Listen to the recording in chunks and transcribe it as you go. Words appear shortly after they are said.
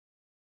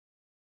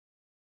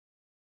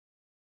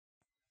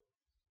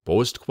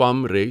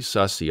Postquam res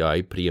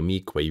asiae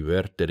priamique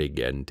vertere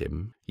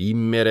gentem,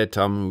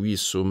 immeritam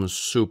visum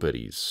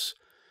superis,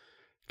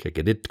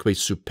 ceditque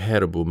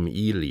superbum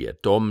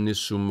iliet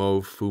omnis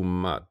sumo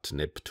fumat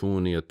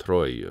Neptunia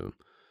Troia.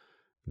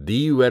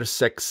 Diver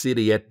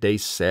sexiriet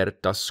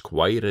desertas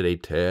quaere de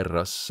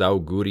terras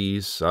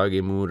auguriis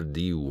agemur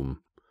dium,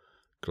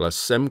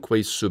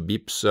 classemque sub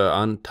ipsa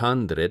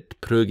antandret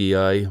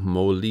prugiae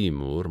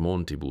molimur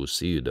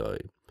montibus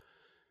idae.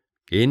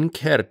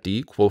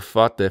 Incerti quo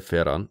fate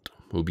ferant,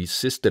 ubi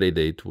sistere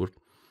detur,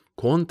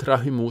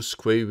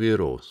 contrahimusque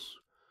viros.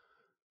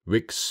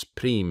 Vix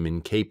prim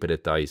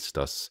inceperet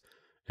aestas,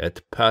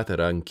 et pater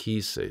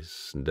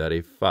anchises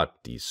dare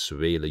fatis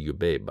vele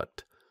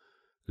iubebat.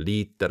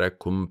 Litera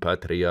cum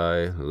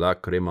patriae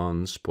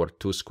lacrimans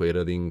portusque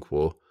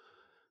redinquo,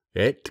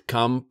 et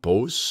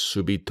campos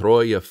subi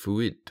Troia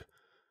fuit,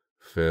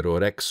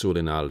 feror exul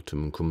in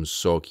altum cum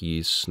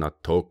sociis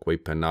natoque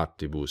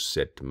penatibus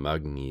et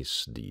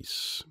magnis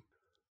dis.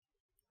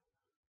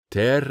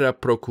 Terra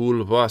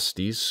procul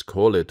vastis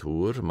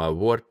coletur, ma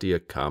vortia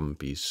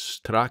campis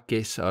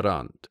traces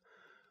arant,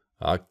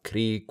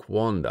 acri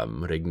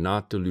quondam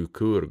regnata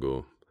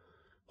Lycurgo,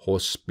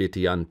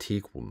 hospiti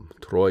antiquum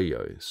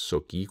Troiae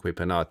socique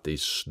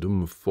penates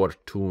dum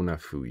fortuna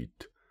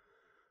fuit.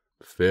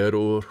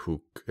 Feror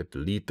huc et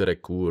litere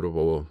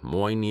curvo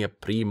moenia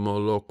primo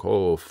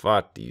loco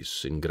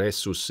fatis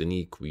ingressus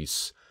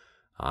iniquis,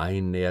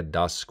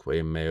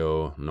 Aeneadasque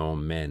meo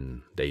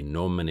nomen de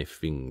nomine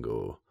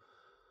fingo.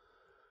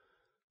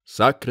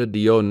 Sacra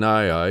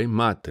Dionae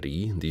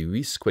matri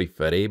divisque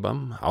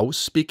ferebam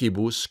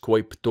auspicibus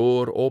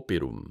coeptor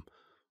operum,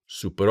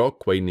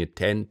 superoque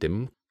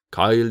nitentem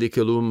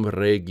caeliculum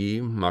regi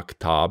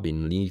mactab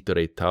in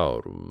litere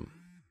taurum.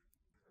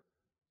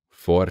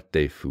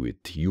 Forte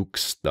fuit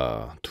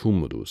iuxta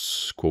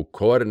tumulus, quo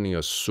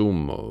cornea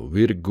summo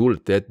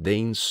virgult et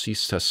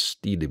densis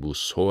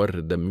hastidibus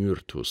horda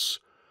myrtus,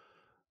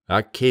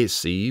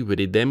 accesi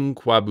videm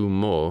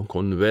quabumo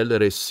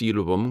convelere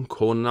silvum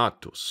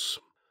conatus,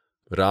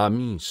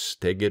 ramis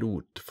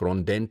tegerut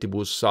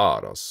frondentibus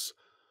aras,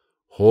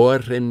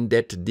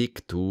 horrendet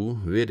dictu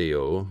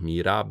video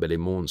mirabile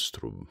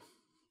monstrum.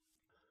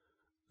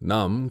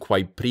 Nam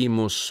quae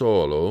primus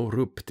solo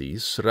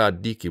ruptis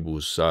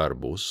radicibus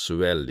arbus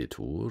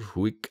vellitur,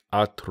 huic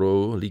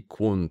atro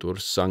liquuntur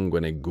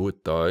sanguine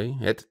gutae,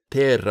 et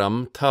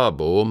terram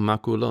tabo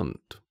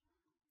maculant.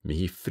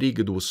 Mihi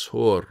frigidus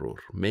horror,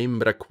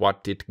 membra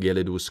quatit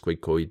gelidusque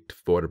coit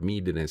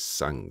formidines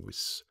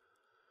sanguis.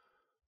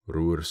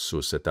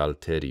 Rursus et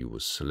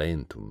alterius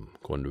lentum,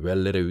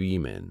 convellere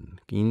vimen,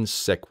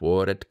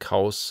 insequor et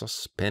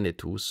causas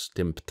penitus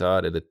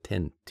temptare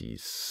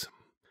detentis.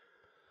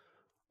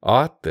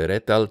 Ater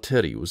et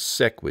alterius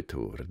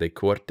sequitur de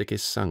cortice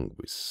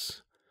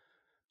sanguis.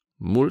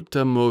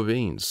 Multa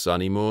movens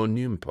animo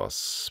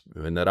nympas,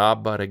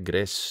 veneraba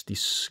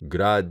regrestis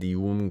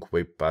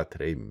gradiumque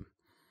patrem,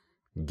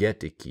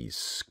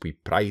 geticis qui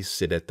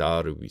praesidet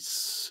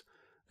arvis,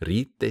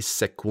 rite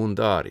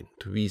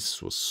secundarint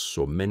visus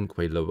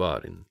somenque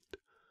levarint.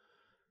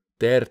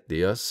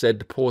 Tertia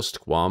sed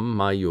postquam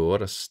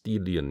maior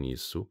Astilian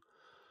isu,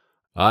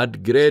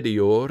 ad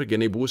gredior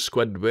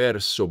genibusque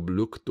adverso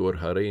bluctur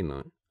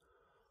harena,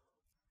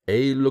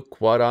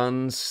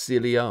 eloquaran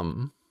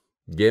ciliam,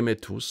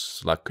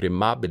 gemetus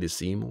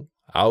lacrimabilis imu,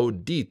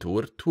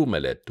 auditur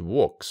tumelet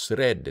vox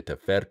redet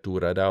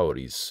afertur ad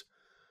auris.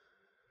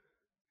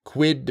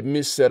 Quid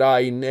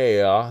miserae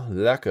Aenea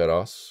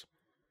laceras,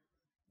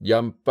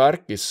 iam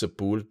parce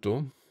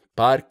sepulto,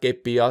 parce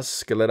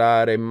pias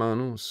celerare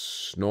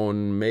manus,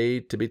 non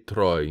me tibi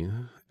Troi,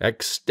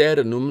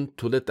 externum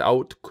tulit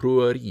aut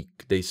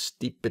crueric de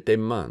stipite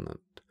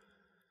manat.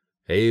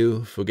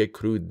 Eu fuge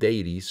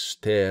cruderis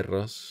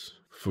terras,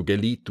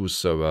 fugelitus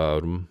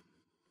avarum.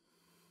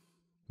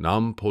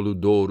 Nam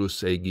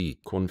poludorus egi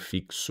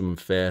confixum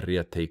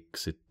ferrea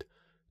texit,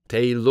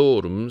 te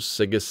lorum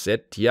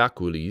segesset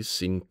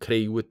iaculis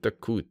increvit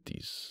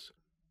acutis.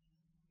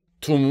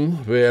 Tum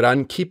ver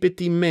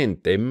ancipiti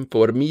mentem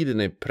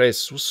formidine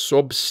pressus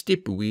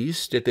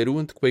obstipuis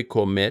deteruntque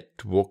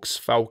comet vox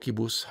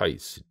faucibus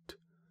haesit.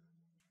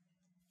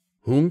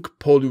 Hunc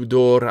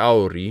poludor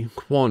auri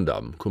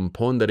quondam cum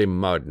pondere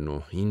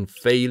magno in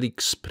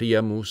felix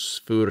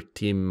priamus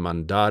furtim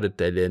mandaret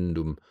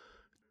elendum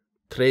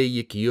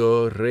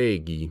treicio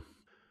regi,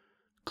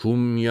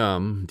 cum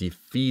iam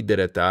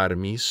diffideret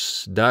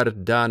armis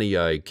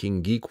Dardaniae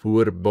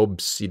cingiquur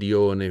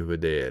obsidione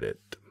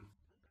videret.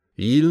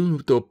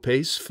 Il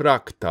topes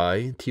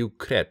fractae tiu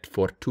cret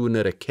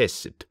fortuna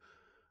recessit,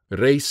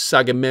 res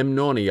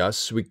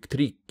Agamemnonias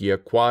victricia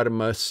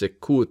quarma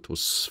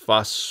secutus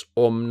fas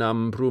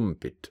omnam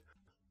brumpit,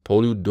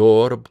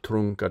 poludor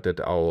obtruncat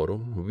et auro,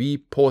 vi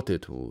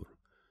potetur,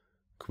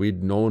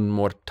 quid non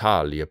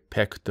mortalia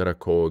pectora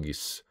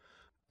cogis,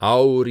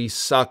 auri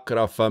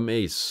sacra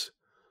fames,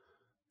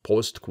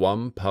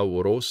 postquam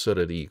paurosa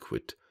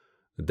reliquit,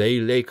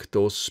 de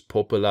lectos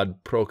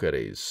populad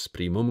proceres,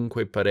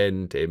 primumque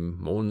parentem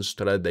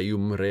monstra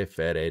deum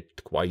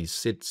referet, quae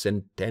sit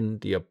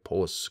sententia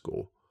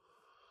posco.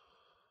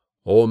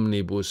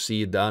 omnibus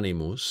id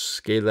animus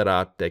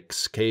scelerat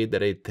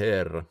excedere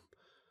terra,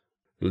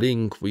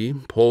 lingui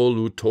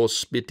pollut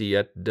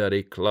hospitiet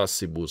dare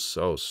classibus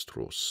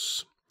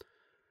austrus.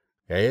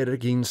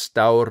 Erg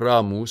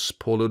instauramus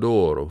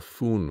poludoro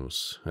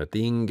funus, et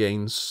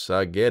ingens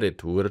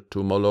ageritur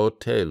tumulo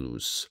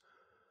telus.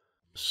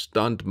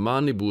 Stant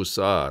manibus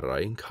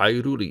arae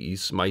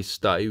caerulis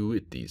maestae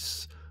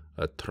vitis,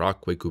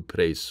 atraque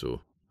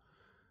cupreso.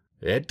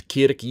 Et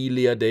circ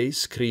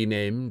Iliades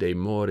crinem de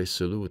more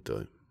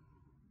saluta.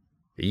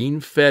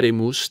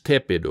 Inferimus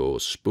tepido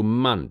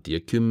spumantia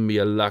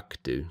cumbia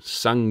lacte,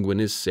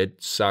 sanguinis et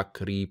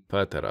sacri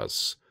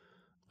pateras,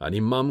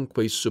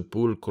 animamque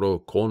sepulcro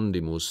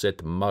condimus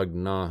et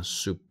magna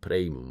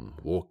supremum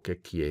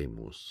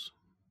vocacemus.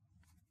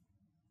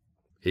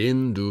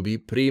 Indubi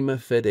prima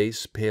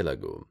fedes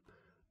pelago,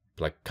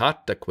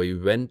 placataque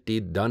venti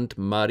dant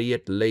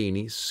mariet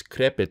lenis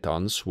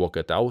crepitans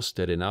vocat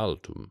auster in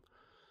altum,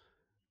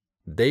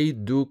 de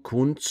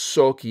ducunt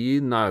soci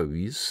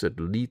navis et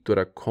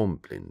litura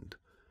complint,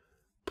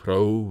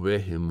 pro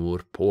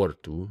vehemur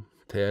portu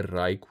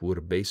terrae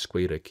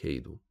curbesque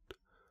recedut.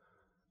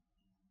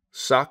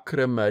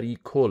 Sacra Marie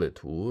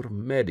coletur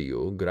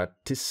medio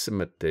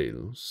gratissima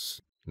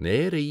telus,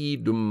 nere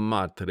idum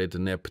matret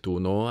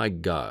Neptuno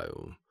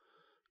Aegaeo,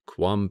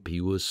 quam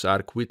pius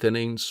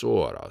arquitanens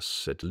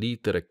horas et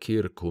litera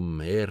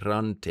circum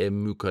errante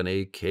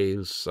mucane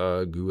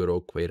celsa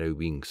guroque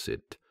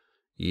revinxit,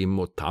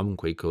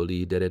 immotamque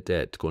collideret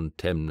et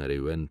contemnere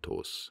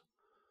ventos.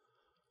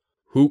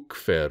 Huc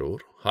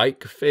feror,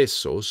 haec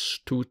fessos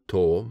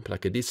tuto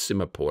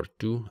placidissima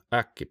portu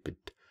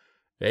accipit,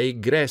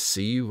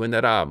 Greci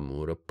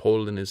veneramur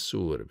Apollinis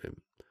urbem.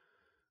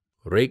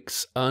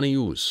 Rex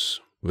Anius,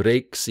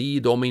 rex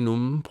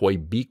dominum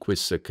poebique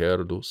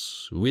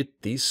sacerdus,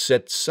 vitis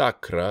et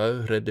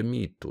sacra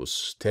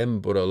redemitus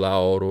tempora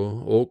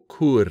lauro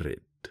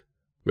occurrit,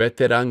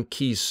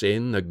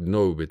 veteranquisen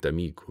agnovit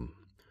amicum.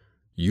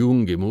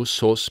 Jungimus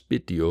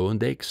hospitio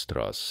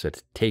dextras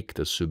et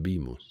tecta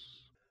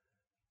subimus.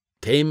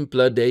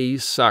 Templa Dei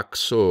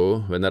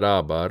saxo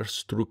venerabar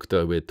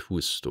structa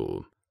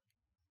vetusto.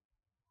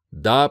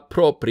 Da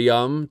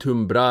propriam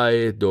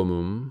tumbrae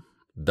domum,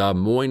 da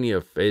moenia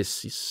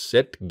fesis,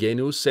 et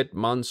genus et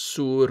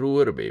mansur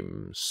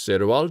urbem,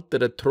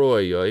 servaltera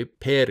Troiae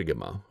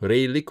Pergama,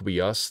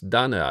 reliquias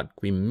daneat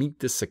qui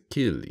mitis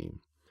Achilli,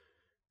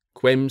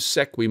 quem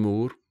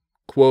sequimur,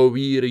 quo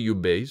vire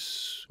iubes,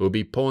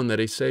 ubi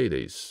ponere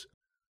sedes.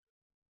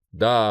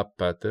 Da,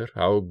 pater,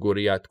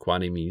 auguriat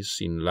quanimis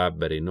in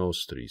labere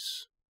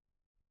nostris.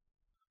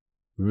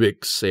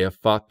 Vix ea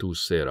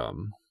fatus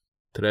eram,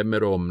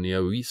 tremer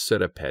omnia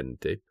viscera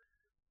pente,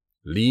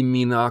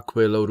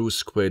 liminaque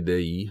laurusque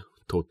Dei,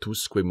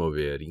 totusque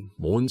moveri,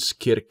 mons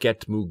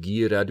circet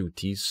mugir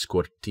adutis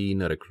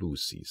cortina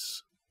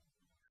reclusis.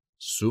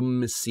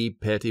 Sum si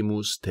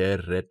petimus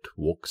terret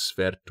vox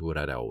fertur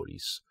ad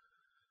auris,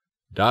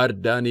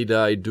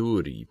 Dardanidae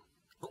duri,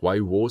 quae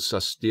vos a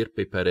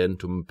stirpe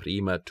parentum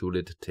prima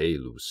tulit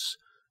telus,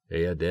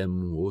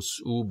 eadem vos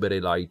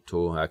ubere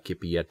laeto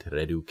accipiet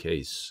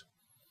reduces.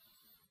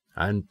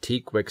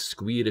 Antique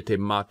exquirite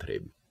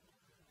matrem,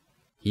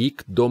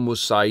 hic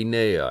domus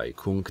Aeneae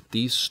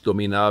cunctis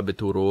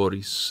dominabitur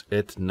oris,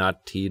 et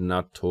nati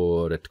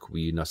nator et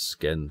qui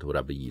nascentur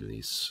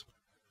habilis.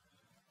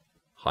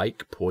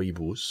 Haec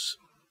poibus,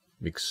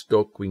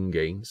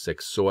 mixtoquingens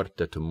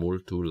exhorta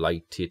tumultu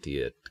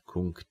laetitiet,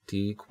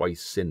 cuncti quae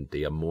sente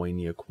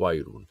ammoenia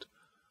quaerunt.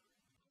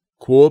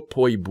 Quo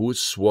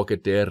poibus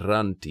vocet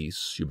errantis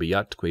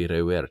jubiatque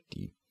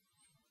reverti,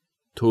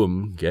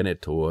 tum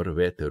genitor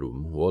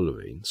veterum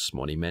volvens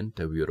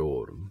monumenta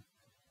virorum.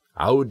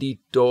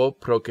 Audito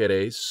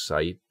proceres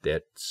ait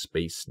et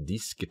spes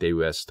discite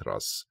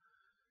vestras,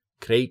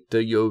 Creta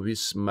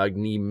Iovis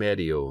magni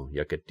medio,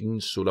 jacet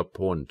insula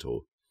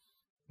ponto,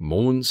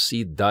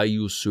 Monsi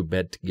Daius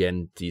subet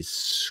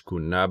gentis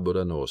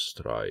cunabula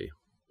nostrae.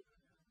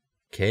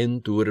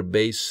 Cent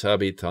urbes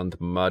habitant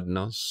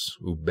madnas,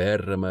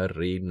 uberra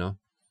marina,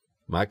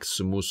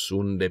 maximus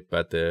unde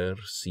pater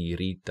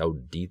sirit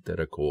audita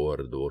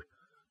recordor,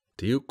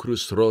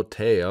 teucrus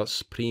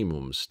roteas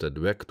primum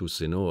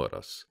stadvectus in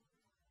horas.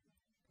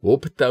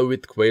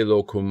 Optavitque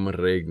locum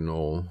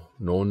regno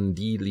non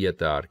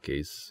diliet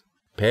arces,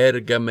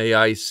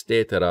 Pergameae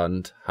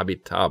steterant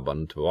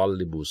habitabant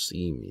vallibus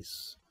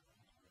imis.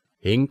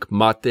 Hinc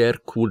mater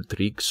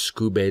cultrix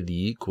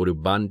cubedi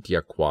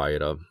curbantia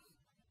quaera,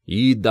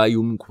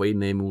 Idaiumque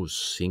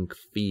nemus hinc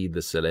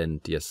fide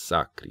selentia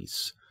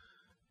sacris,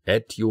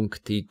 et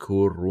iuncti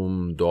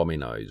currum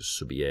dominais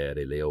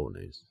subiere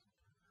leones.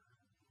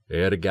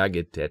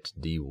 Ergagit et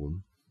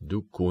divum,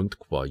 ducunt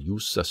qua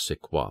iussa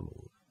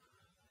sequamur.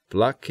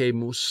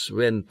 Placemus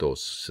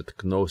ventos et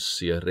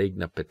gnosia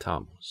regna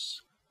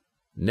petamus.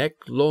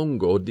 Nec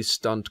longo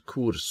distant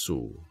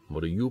cursu,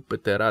 mod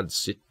Jupiter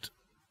adsit,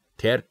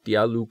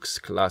 tertia lux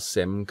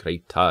classem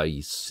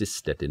Cretae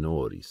sistet in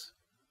oris.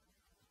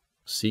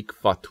 Sic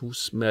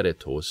fatus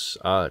meritos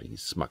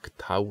aris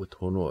mactavit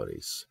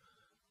honores,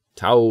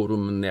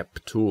 taurum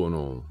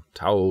Neptuno,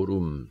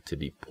 taurum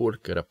tibi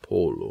purcere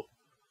Apollo,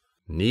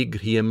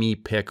 nigria mi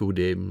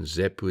pecudem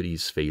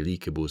zepuris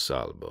felicibus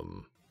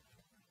album.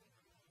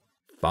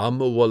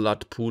 Fama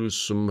volat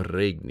pulsum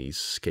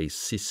regnis, que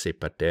sisse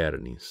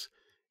paternis,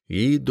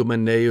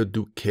 domineo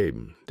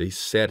ducem, de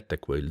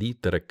certaque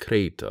litera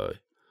Cretae,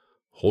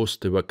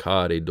 hoste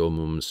vacare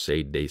domum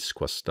se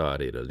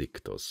desquastare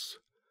relictos.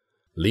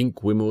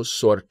 Linquimus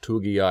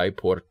sortugiae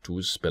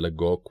portus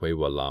pelagoque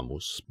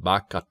valamus,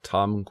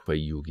 bacatamque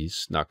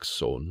iugis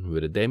naxon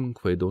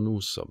viridemque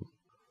donusam.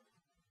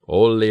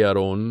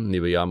 Olearon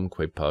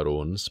niveamque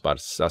paron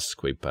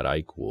sparsasque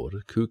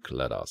paraequor,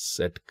 cuclaras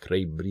et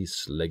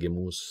crebris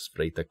legimus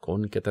freta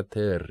conceta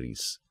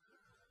terris.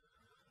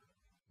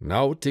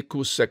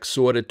 Nauticus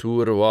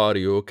exoritur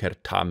vario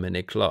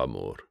certamine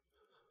clamor,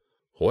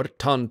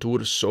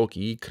 hortantur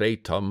soci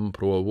Cretam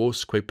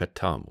provosque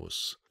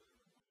petamus.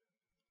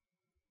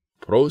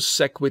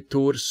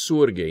 Prosequitur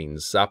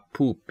surgens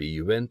apupi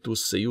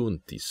ventus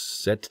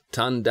seiuntis, et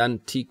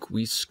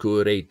tandantiquis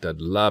curetad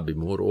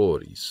labimur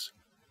oris.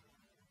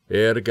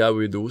 Erga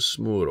vidus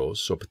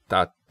muros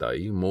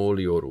optatai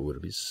molior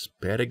urbis,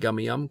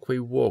 pergamiamque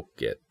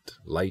vocet,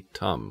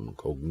 laetam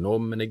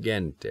cognomine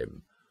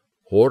gentem,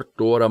 hort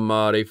ora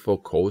mare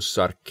focos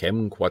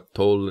arcem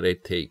quatolre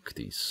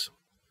tectis.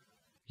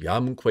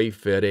 Iamque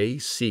ferei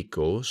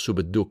sico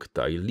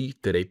subductae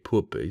litere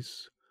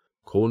pupes,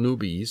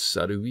 conubis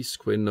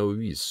arvisque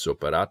novis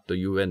operato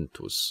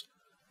juventus,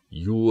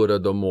 iura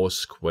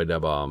domosque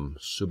dabam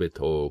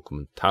subito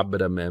cum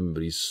tabra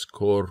membris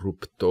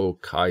corrupto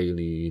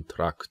caeli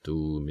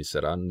tractu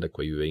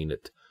miserandaque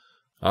venet,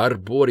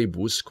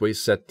 arboribusque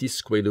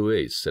satisque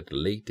lues et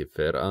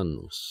letifer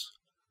annus.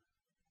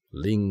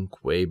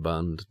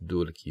 Linqueband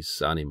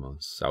dulcis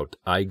animas, aut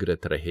aegre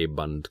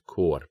traheband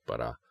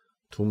corpora,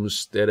 tum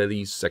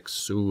sterilis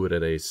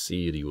exurere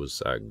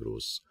Sirius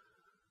agrus,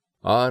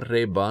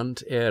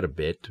 arrebant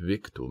erbet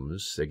victum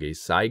sege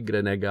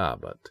saegre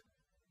negabat.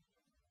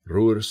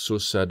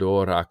 Rursus ad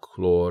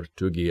oraclor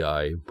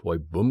tugiae, poi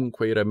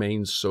bumque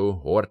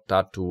remenso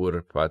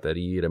hortatur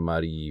paterire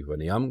Marie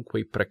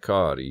veniamque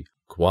precari,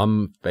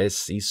 quam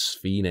fessis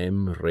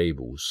finem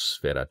rebus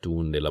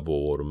feratunde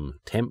laborum,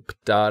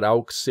 temptat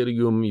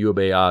auxilium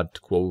iubeat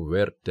quo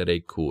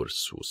vertere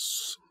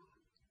cursus.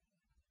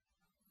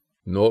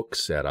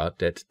 Nox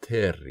erat et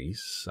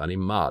terris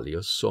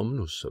animalius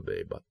somnus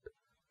habebat,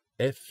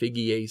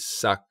 effigiae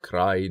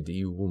sacrae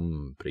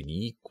divum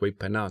pregique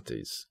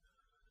penatis,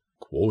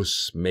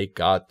 quos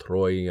meca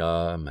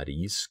Troia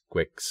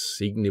marisquex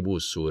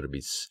signibus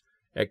urbis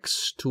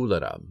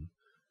extuleram,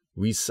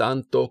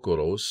 visant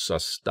oculos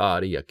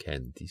astari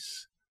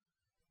acentis,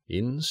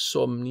 in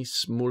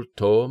somnis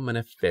multo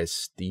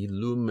manifesti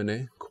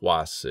lumine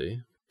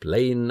quasi,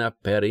 plena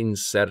per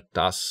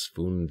incertas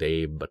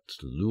fundebat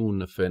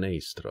luna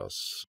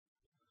fenestras.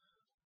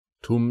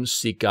 Tum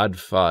sic ad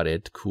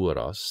faret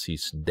curas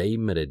his de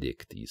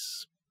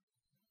benedictis.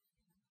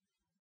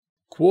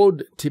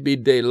 Quod tibi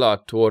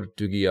delator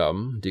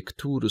tugiam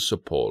dicturus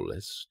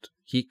opolest,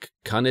 hic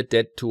canet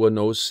et tua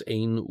nos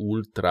ein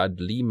ultrad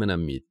limina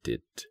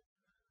mittit.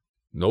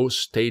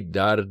 Nos te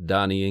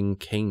Dardanien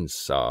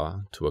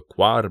censa tua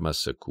quarma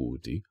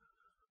sacuti,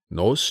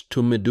 nos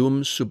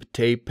tumidum sub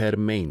te per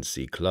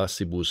mensi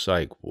classibus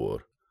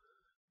aequor.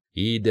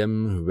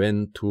 Idem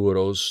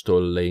venturos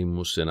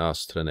tollemus in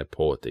astra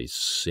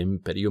nepotes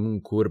imperium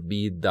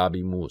curbi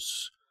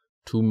dabimus,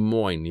 tu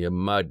moenia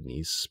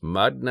magnis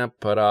magna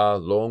para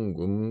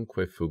longum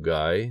que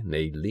fugae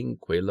ne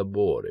linque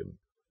laborem.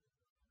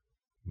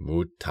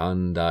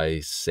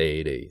 Mutandae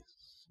sede,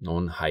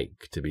 non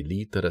haec tibi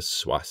litera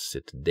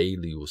suasit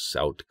delius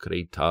aut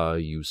Creta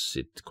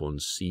iusit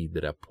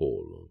considera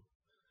Apollo.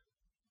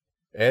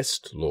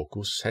 Est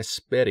locus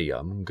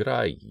Hesperiam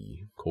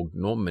Graii,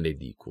 cognomine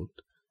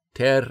dicunt,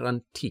 ter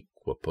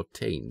antiqua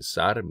potens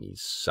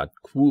armis ad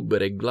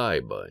cubere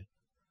glaebae.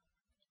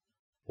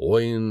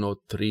 Oino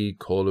tri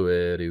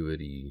colue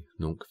riveri,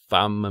 nunc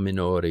fama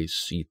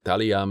minores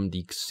Italiam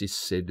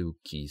dixisse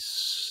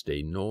ducis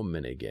de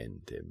nomine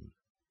gentem.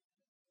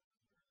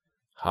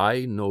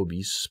 Hae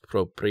nobis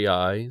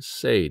propriae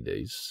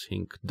sedes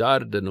hinc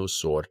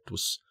Dardanus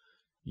ortus,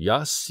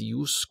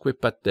 iasciusque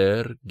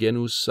pater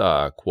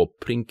genusa quo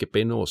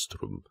principe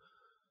nostrum,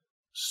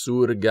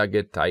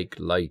 surgaget aec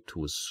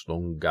laetus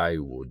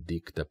longaevo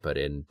dicta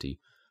parenti,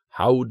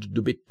 haud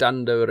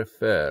dubitanda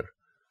refer,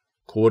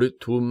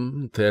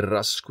 coritum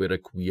terrasque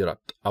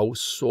requirat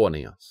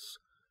Ausonias,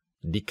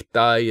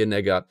 dictae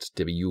negat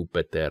tibi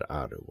Jupiter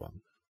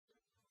arvam.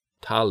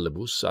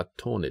 Talibus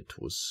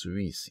attonitus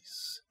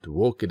visis,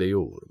 duoce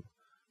deorum,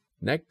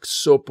 nec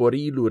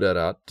soporilur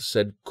erat,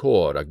 sed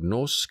cor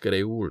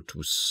agnoscere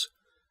ultus,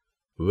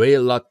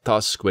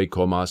 velatasque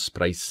comas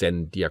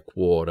praesentia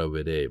quora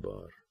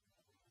videbar.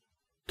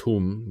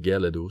 Tum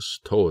gelidus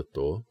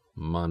toto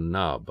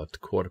manabat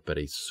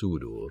corpore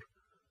sudor,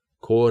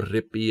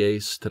 corripie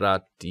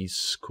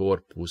stratis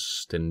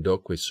corpus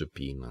tendoque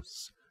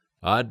supinas,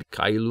 ad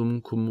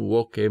caelum cum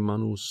voce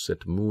manus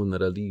et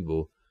munera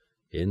livo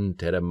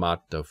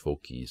interemata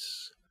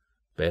focis,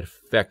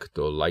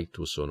 perfecto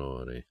laetus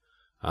honore,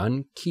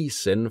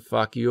 anquisen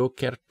facio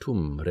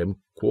certum rem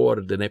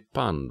quordine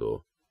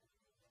pando.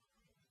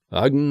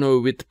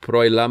 Agnovit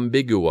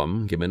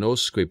proilambiguam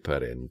gemenosque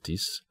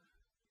parentis,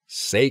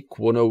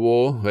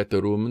 sequonovo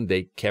veterum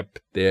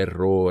decept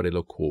errore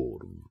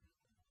locorum.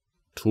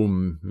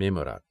 Tum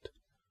memorat.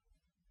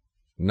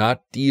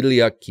 Nat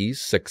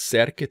iliacis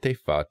exercite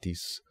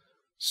fatis,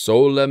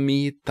 sola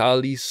mi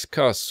talis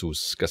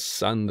casus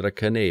Cassandra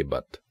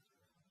canebat.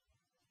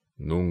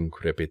 Nunc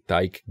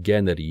repetaic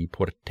generi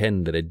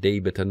portendere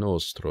debita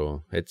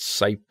nostro, et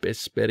saip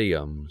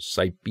esperiam,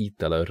 saip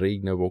Itala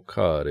regna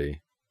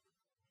vocare.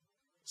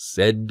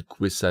 Sed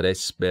quis ad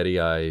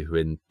esperiae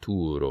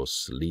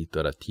venturos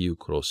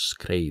literateucros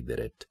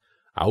crederet,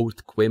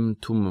 autquem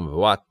tum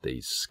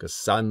vates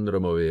Cassandra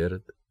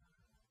moveret,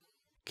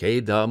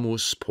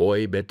 cedamus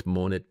poebet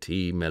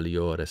moneti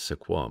meliore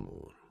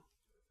sequamur.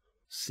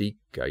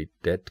 Sic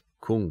et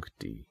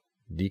cuncti,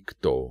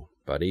 dicto,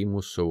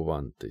 paremus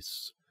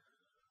ovantis.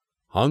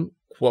 Hanc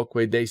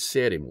quoque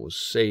deserimus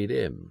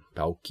sedem,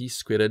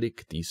 paucisque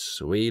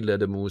redictis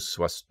velademus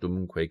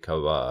vastumque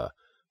cava,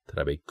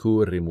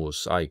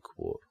 trabecurrimus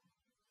aequor.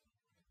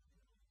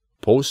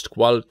 Post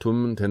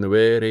qualtum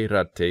tenuere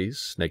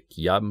rates, nec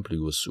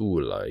amplius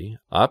ulae,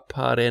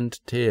 apparent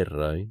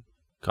terrae,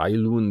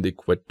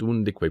 caelundique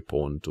undique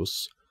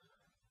pontus,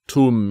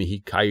 tum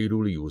mihi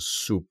caerulius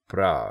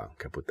supra,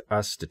 caput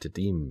astitit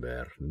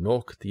imber,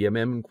 noctiam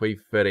emque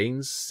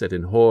ferens et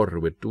in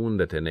horvit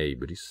unda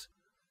tenebris,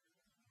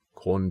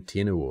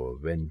 continuo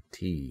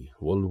venti,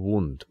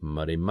 volvunt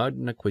mare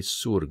magnaque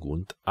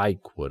surgunt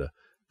aequora,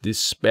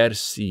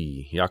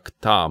 dispersi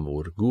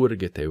iactamur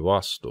gurgete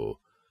vasto,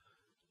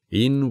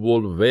 in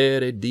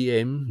volvere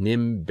diem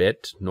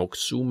nimbet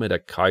nox humeda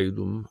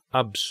caelum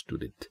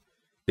abstudit,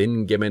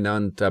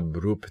 ingeminant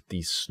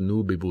abruptis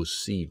nubibus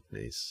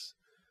signes,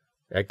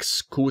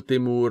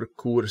 excutemur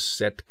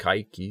curset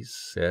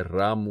caecis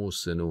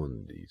erramus in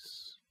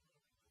undis.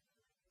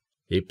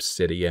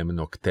 Ipse diem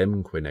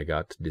noctemque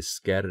negat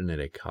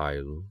discernere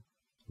caelum,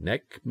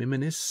 nec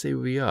meminisse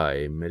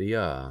viae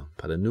media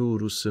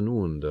palinurus in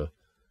unda,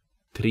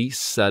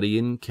 tris ad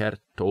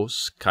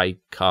incertos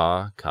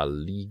caeca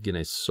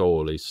caligine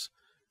solis,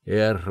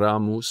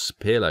 erramus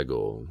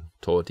pelago,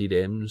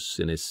 totidem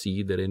sine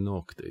sidere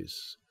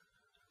noctes.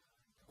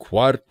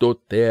 Quarto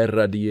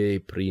terra die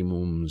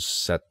primum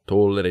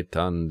satolere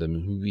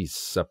tandem vis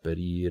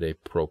saperire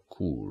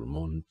procul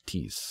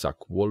montis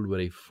ac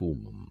volvere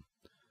fumum.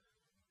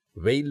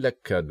 Vela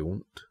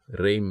cadunt,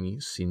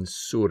 remis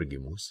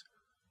insurgimus,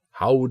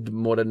 haud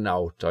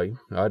modernautae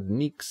ad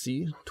nixi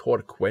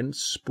torquent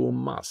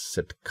spumas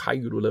et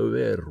caerula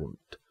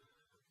verunt.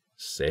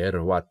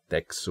 Servat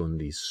ex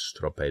undis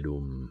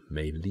stropedum,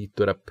 me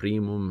litora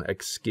primum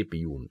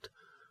excipiunt,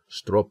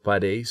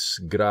 stropades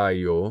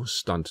graio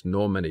stant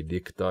nomine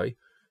dictae,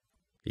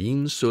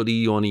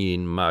 insolioni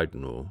in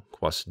magno,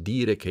 quas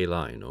dire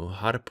Kline,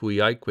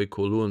 harpui aeque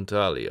colunt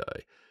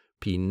aliae,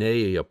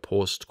 Pinea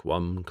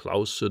postquam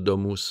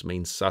clausodomus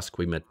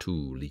mensasque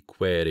metu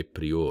liquere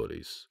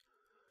prioris.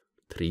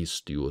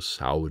 Tristius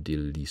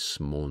audilis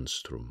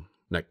monstrum,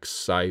 nec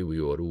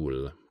saevior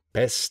ul,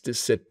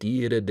 pestis et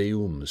ire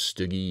deum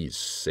stugis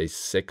se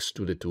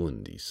sextudet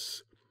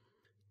undis.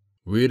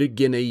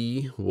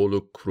 Virginei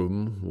volucrum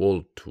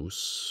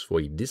voltus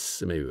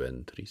foedissime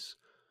ventris,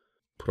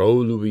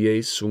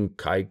 proluvies sunt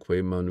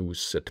caeque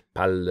manus et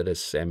pallere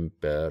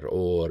semper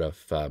ora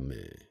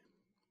fame.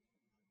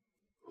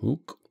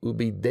 Huc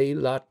ubi de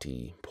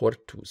lati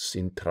portus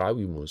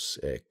intravimus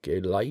ecce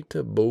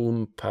laeta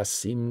boum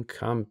passim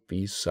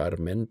campis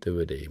armente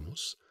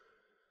vedemus,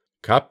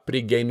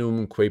 capri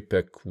genumque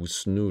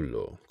pecus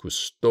nullo,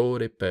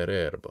 custode per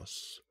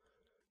herbas.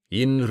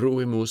 In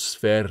ruimus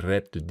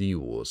ferret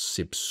divos,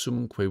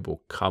 ipsumque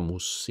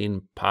vocamus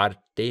in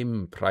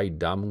partem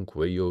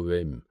praedamque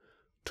iovem,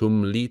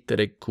 tum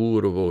litere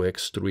curvo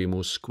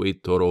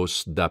extruimusque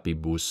toros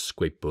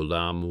dapibusque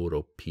polamur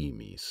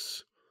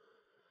opimis.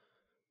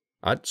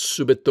 Ad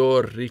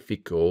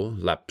subitorifico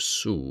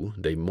lapsu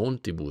de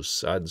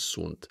montibus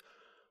adsunt,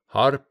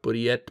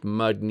 harpuri et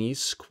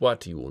magnis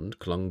quatiunt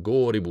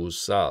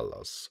clangoribus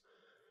alas,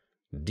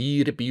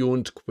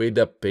 diripiunt quid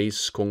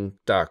apes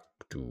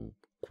contactu,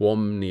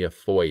 quomnia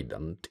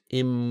foedant,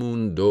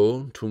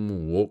 immundo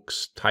tum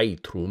vox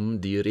taetrum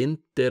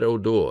dirinter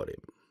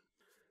odorem.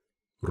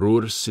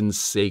 Rurs in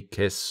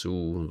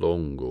secessu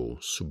longo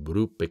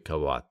subrupe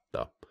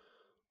cavata,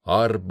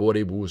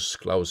 arboribus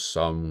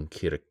clausam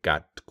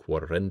circat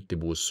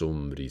quarentibus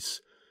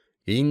umbris,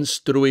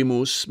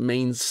 instruimus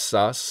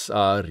mensas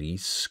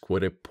aris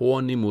quere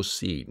ponimus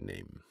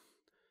inem.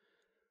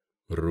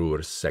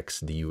 Rurs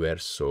ex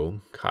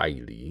diverso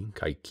caeli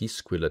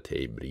caecisque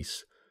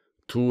latebris,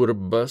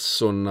 turba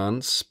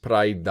sonans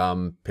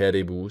praedam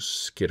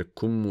peribus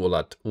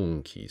circumvolat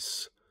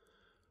uncis,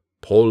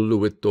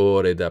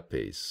 polluitore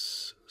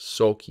d'apes,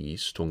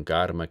 socis tunc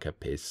arma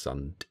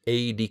capessant,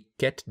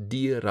 edicet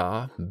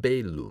dira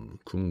bellum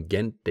cum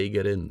gente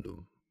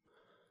gerendum.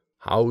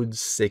 haud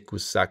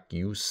secus ac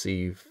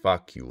iusse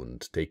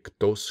faciunt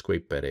tectosque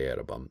per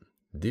herbam,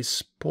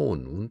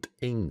 disponunt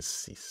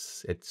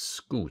ensis, et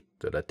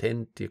scuter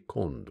attentia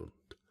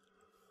condunt.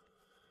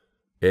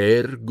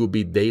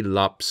 Ergubi de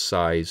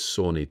lapsae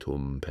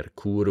sonitum per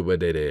curva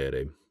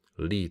dedere,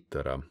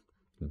 litera,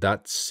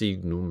 dat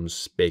signum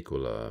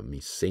specula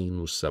mi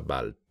senus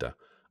abalta,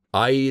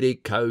 aere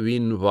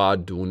cavin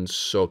vadunt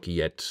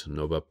societ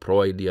nova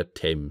proelia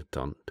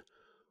temptant,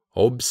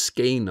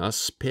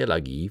 obscenas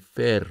pelagi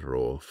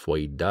ferro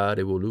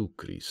foedare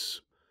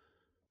volucris,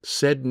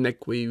 sed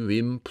neque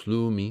vim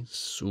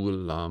plumis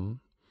ullam,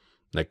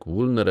 nec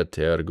vulnera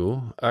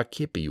tergo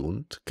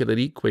accipiunt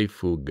clerique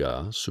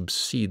fuga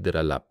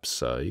subsidera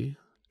lapsae,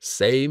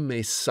 se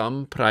me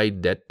sam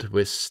praedet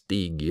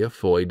vestigia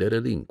foeda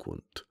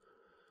relinquunt.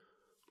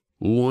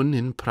 Un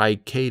in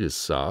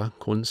praecelsa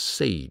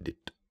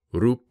concedit,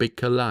 rupe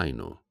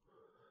Kline,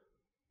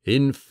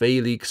 in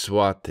felix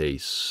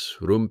vates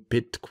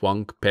rumpit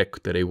quanc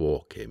pectere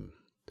vocem.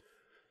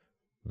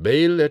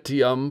 Bel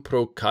etiam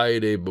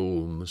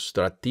procaedebum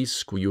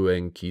stratisque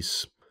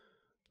encis,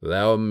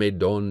 laum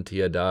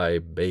medontia dae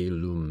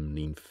belum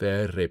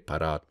inferre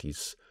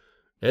paratis,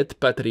 et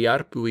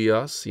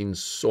patriarchias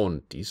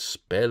insontis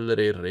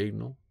pellere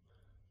regno?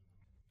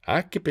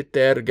 Accipit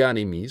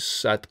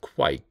erganimis at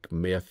quaec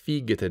mea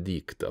figeta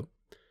dicta,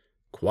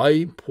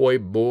 quae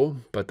poebo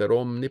pater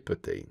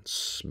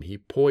omnipotens, mihi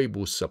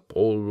poebus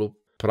Apollo,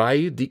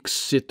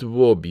 praedixit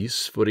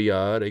vobis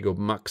furiar ego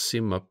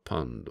maxima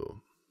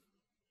pando.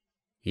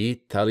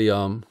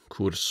 Italiam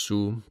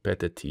cursu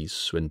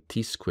petitis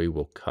ventisque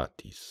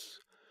vocatis,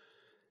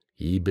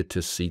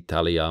 ibitus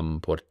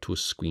Italiam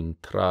portusque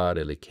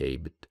intrare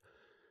licebit,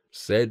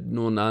 sed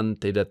non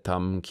ante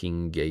datam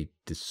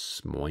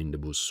cingetis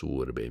moendibus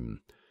urbem,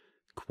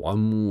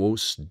 quam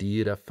vos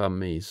dira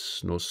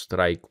fames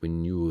nostraeque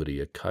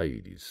iuria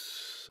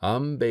caedis,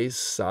 ambes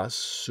sas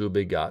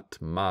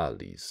subegat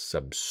malis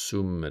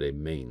subsumere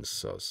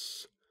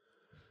mensas,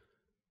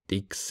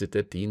 dixit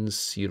et in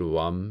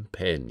siruam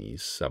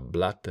penis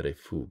ablatere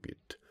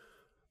fugit,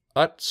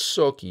 at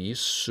socis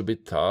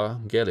subita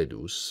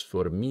gelidus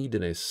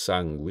formidine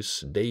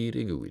sanguis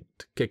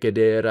deriguit,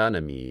 ceceder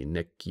animi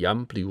nec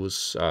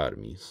amplius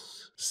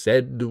armis,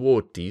 sed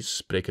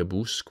votis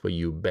precabusque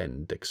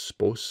iubent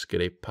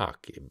exposcere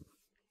pacem.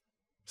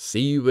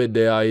 Sive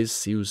deaes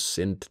ius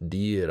sint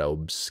dira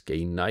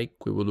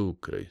obscenaeque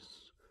volucres,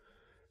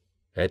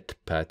 et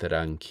pater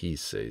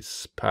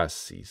Anchises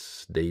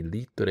passis de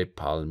litere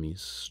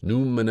palmis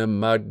numina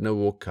magna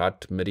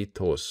vocat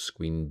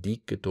meritosque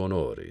indicit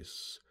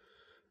honores,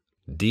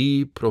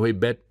 di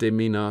prohibete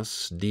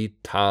minas, di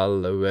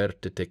tal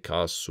avertite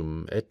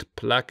casum, et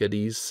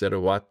placedis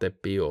servate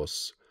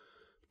pios,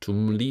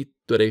 tum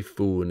litere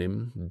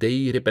funem,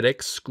 de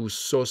reperexcus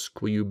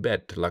sosque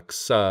iubet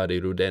laxare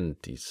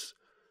rudentis,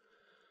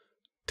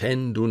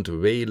 tendunt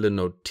vele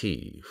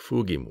noti,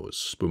 fugimus,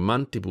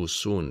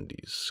 spumantibus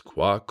undis,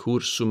 qua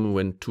cursum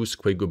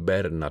ventusque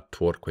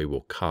gubernatorque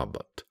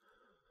vocabat.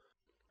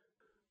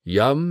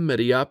 Iam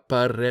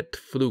reapparet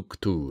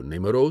fluctu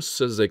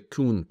nemorosa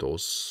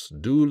secuntos,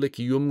 dulic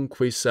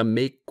iumque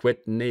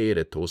samequet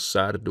neretos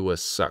ardua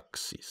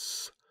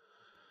saxis.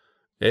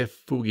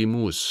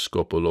 Effugimus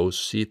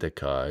scopulos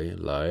Ithacae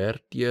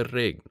laertia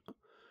regna,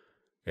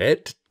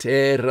 et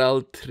ter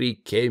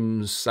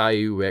altricem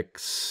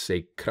saevex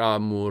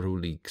secramur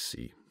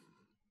ulixi.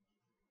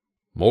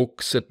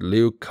 Moxet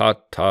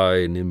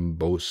leucatae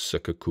nimbos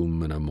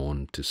cacumina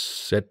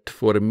montis, et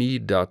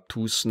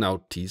formidatus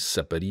nautis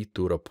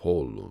apparitur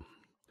Apollo.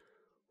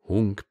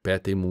 Hunc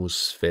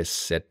petimus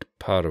fecet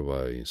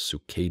parvae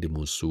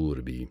succedimus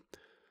urbi,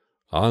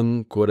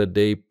 ancora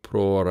de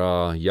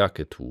prora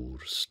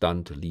jacetur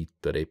stant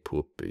litere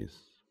pupis.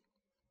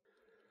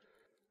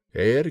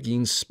 Erg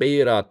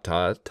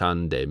insperata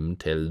tandem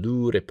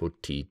tellure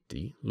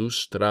potiti,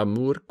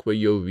 lustramurque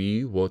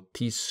Jovi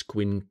votis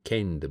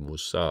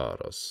quincendemus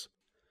aras.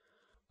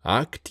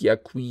 Acti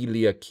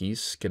aquilia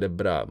quis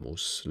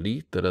celebramus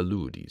litera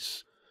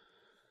ludis.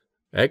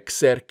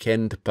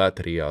 Exercent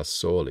patria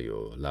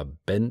solio,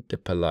 labente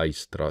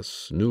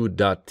palaestras,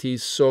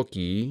 nudatis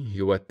soci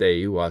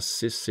juateu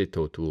assissit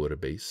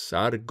urbes,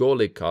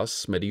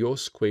 argolicas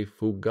mediosque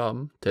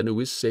fugam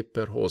tenuisse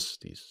per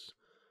hostis.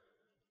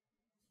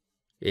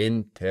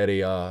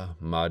 Interia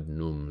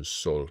magnum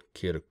sol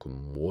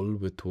circum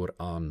volvitur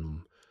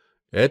annum,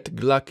 et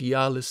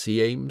glacialis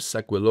iems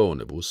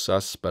aquilonibus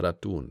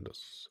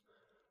asperatundas.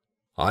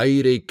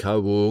 Aere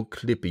cavo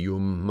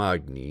clipium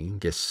magni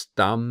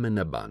gestam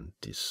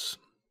inabantis,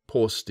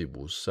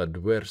 postibus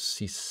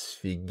adversis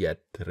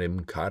figet rem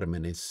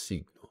carmene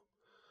signo.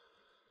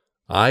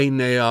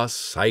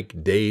 Aeneas haec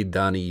de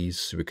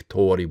Daniis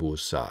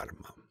victoribus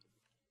arma.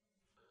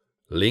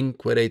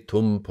 Linquere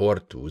tum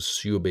portus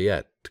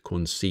subiet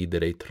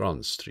considere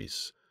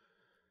transtris.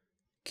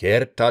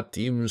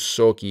 Certatim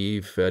soci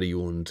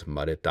feriunt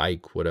maret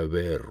aequora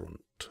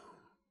verunt.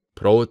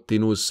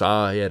 Protinus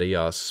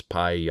aereas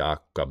pae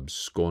ac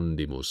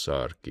abscondimus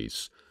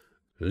arcis,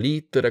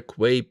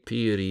 literaque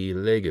piri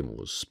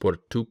legemus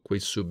portuque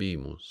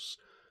subimus,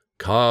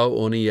 ca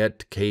oni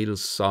et cael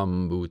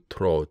sambu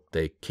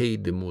trote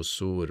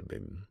cedimus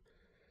urbem.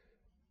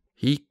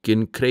 Hic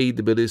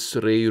incredibilis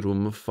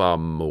rerum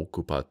fam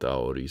occupat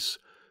auris,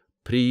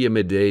 priam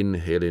eden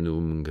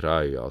Helenum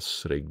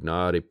graias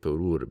regnare per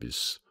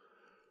urbis,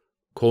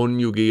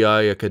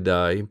 conjugiae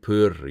acadae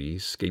purri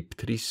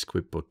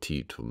sceptrisque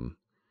potitum,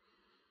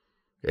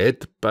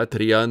 et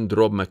patria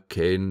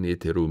Andromacen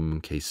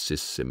iterum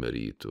caesisse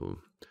meritu.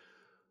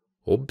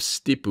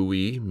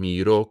 Obstipui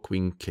miro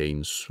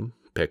quincensum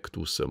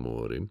pectus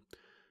amore,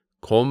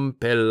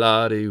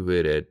 compellare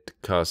veret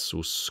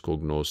casus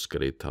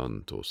cognoscere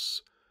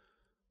tantos,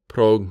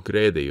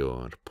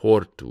 progredior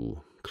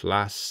portu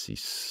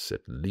classis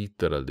et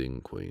litera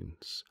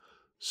delinquens,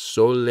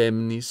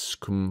 solemnis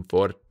cum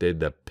forte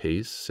da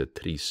pes et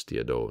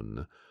tristia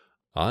donna,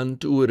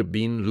 ant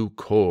urbin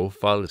luco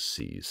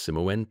falsi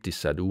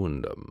semoentis ad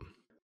undam.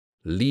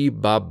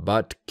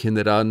 Libabat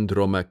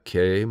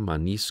Andromache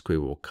manisque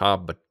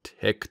vocabat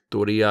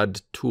Hectori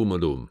ad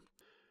tumulum,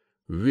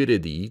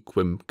 viridi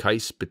quem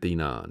caespit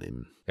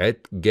inanem,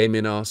 et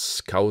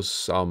geminas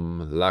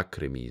causam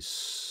lacrimis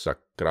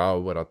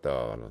sacravarat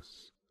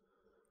aras.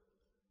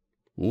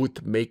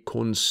 Ut me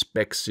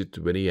conspexit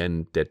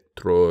venient et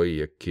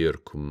Troia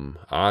circum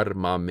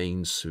arma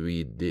mens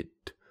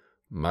vidit,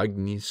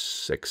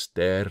 magnis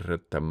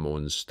exterrata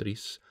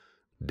monstris,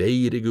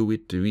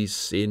 deriguit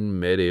vis in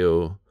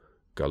medio,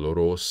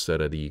 calorosa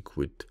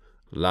radiquit,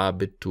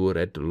 labitur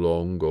et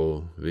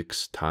longo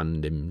vix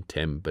tandem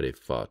tempore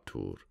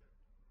fatur.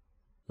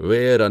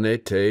 Verane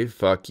te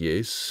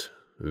facies,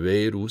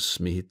 verus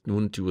mihi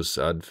nuntius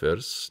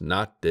advers,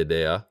 nate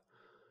dea,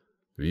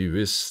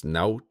 vivis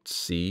naut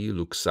si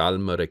lux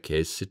alma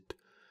recessit,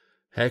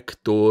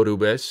 Hector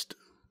est,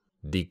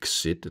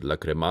 dixit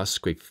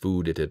lacrimasque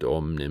fudit et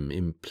omnem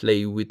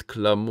implevit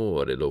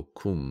clamore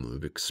locum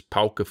vix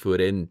pauca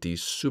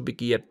furentis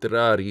subiciet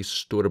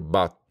raris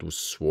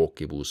turbatus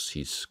vocibus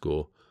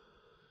hisco.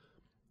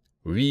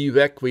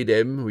 Vive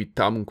quidem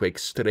vitamque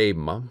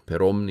extrema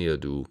per omnia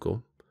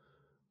duco,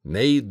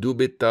 ne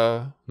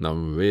dubita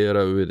nam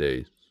vera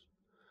videis.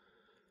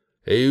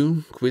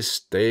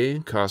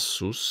 Quiste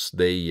casus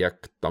de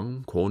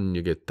iactam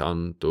coniuge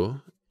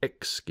tanto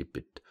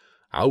excipit,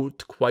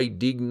 aut quae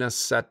digna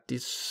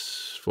satis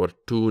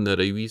fortuna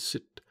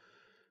revisit,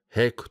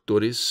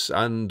 Hectoris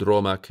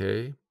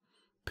Andromache,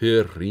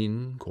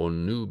 Pyrrhin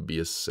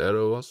connubius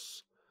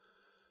servas,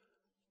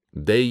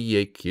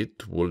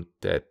 deiecit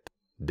voltet,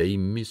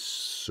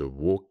 deimis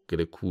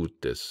vocere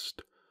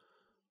cutest,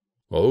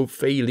 O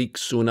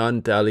Felix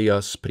unant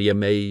alias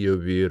priameia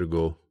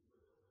Virgo,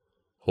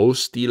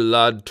 hostil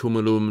ad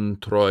tumulum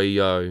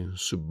Troiae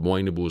sub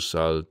moenibus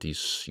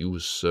altis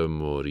iusa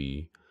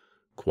mori,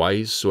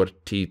 quae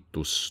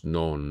sortitus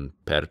non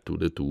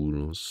pertudet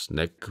unus,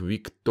 nec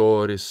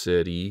victore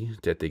seri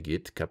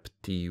tetegit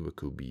captiva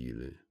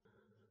cubile.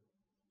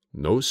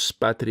 Nos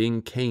patria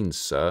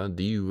incensa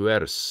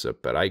diversa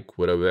per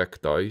aequora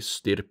vectae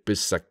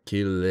stirpis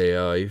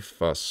Achilleae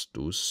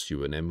fastus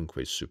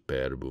juvenemque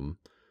superbum,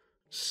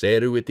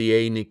 servit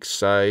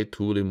Aenixae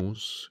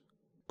tulimus,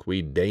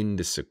 qui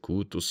dendis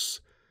acutus,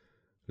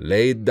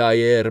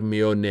 ledaer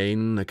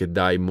meonen ac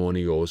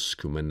daimonios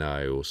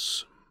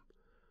cumanaeos,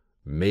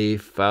 me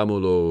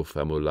famulo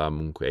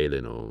famulam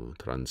queleno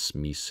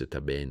transmissit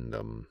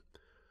abendam.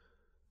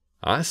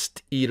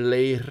 Ast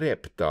ille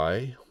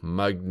reptae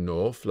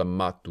magno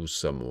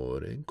flammatus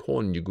amore,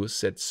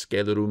 conjugus et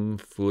scelerum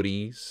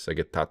furis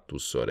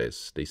agitatus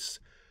orestis,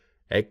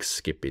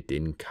 excipit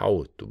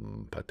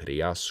incautum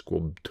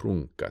patriasquum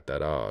truncat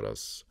ad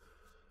aras.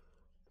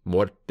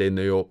 Morte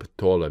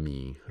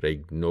Neoptolemi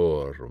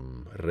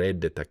regnorum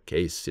redet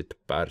accesit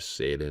pars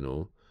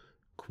Heleno,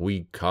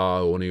 qui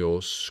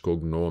caonios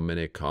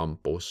cognomene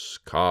campos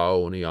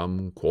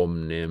caoniam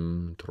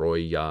comnem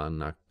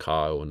Troiana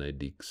caone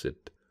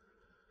dixit.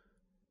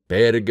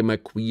 Pergam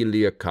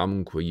Aquilia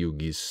camque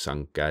iugis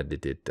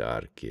sancadit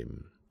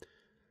arcem.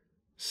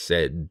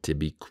 Sed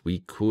tibi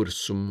qui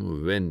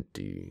cursum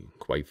venti,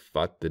 quae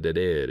fata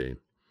dedere,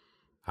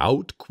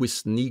 aut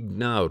quis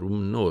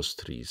nignarum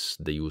nostris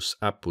Deus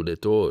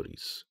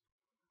appudetoris.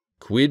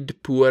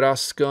 Quid puer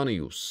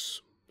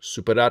Ascanius,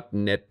 superat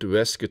net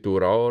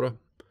vescitur aura,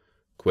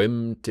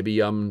 quem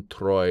tibiam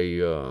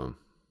Troia.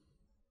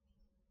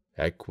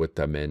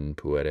 Equitamen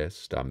puer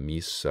est a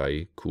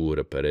missae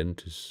cura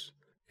parentis,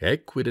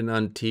 equid in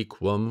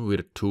antiquam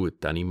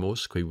virtut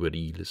animosque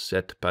virilis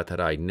et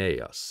pater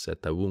Aeneas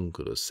et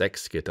avunculus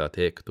excitat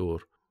Hector,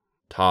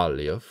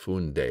 talia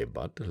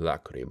fundebat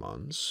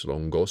lacrimans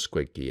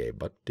longosque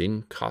giebat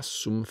in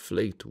cassum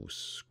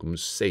fletus, cum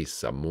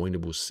sesa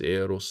moenibus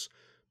eros,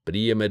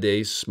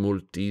 priamedes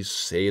multis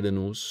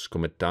Helenus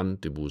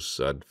cometantibus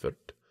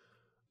advert,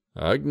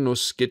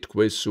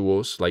 agnoscitque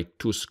suos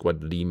laetus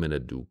quad limina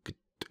ducit,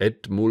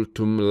 et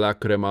multum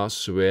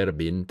lacrimas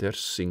verbi inter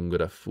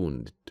singula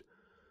fundit.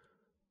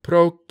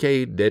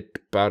 procedet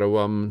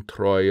parvam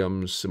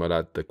Troiam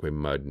simulataque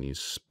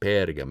magnis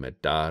Pergam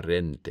et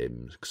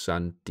Arentem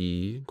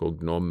xanti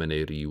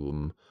cognomine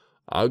rium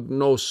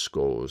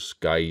agnoscos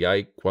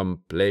Gaiaequam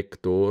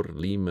plector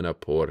limina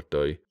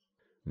portoi,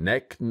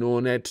 nec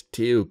non et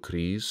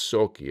teucris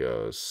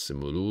socias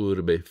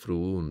simulurbe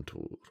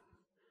fruuntur.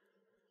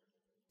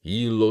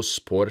 Illos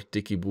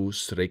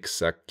porticibus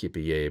rex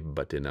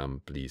accipiebat in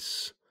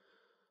amplis,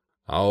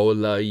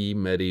 aulae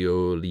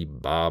medio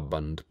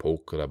libabant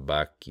pocra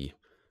baci,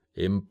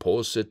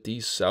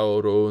 impositis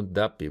auro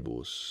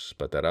dapibus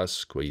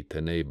paterasque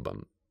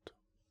tenebant.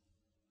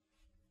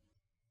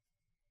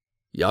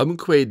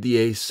 Iamque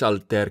dies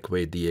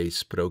alterque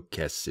dies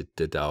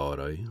processit et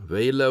auroi,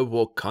 vela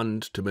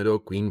vocant timido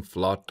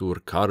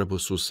quinflatur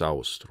carbusus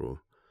austro,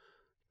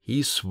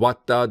 his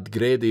vatad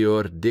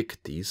gredior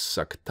dictis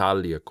ac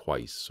talia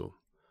quaeso.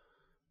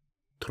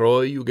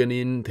 Troi ugen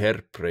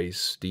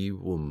interpres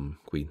divum,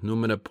 qui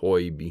numina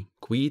poebi,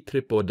 qui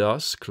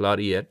tripodas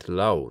clariet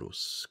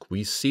laurus,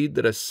 qui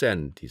sidra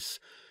sentis,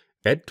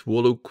 et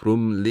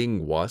volucrum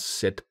linguas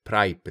et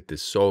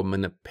praepetis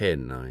omnia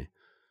pennae,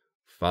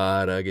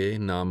 farage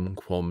nam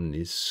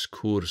quomnis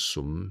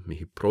cursum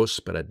mihi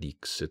prospera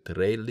dixit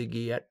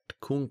religi et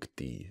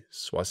cuncti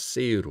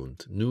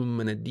suaserunt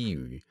numina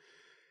divi,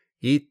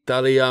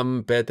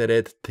 Italiam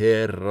peteret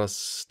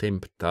terras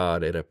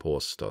temptare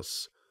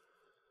repostas.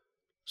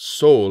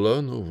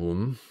 Sola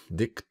novum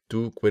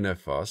dictu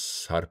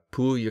quinefas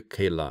harpuia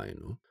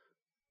Kline,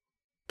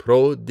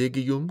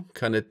 prodigium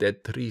canet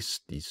et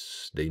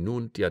tristis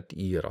denuntiat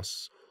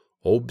iras,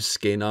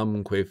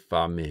 obscenamque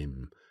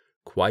famem,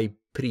 quae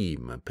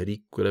prima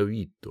pericula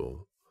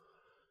vito,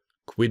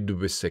 quid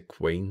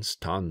sequens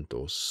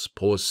tantos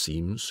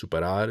possim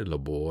superare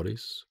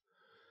laboris?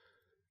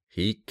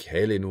 Hic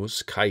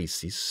Helenus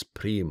Caesis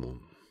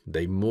primum,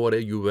 de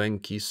more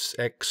juvencis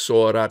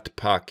exorat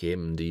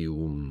pacem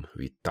Deum,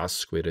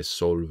 vitasque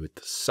resolvit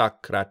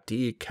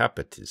sacrati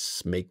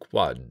capitis me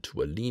quad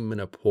tua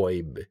limina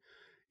poebe,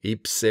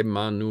 ipse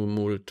manu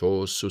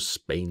multo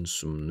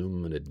suspensum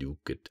numina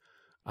ducit,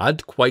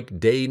 ad quaec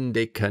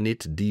dende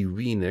canit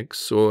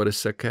divinex ore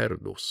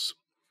sacerdos.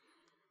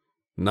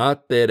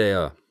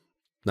 Naterea,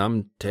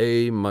 nam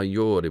te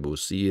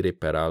maioribus ire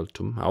per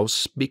altum,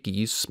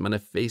 auspiciis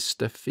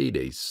manifesta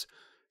fides,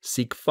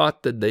 sic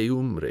fata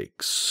Deum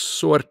rex,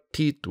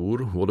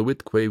 sortitur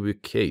voluitque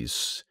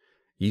vices,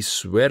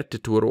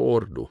 isuertitur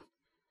ordo.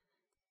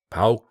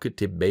 Pauce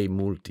tibi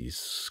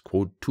multis,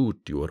 quod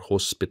tutior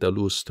hospita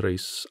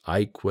lustres,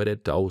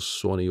 aequeret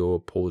ausonio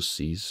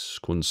possis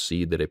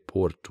considere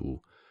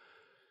portu,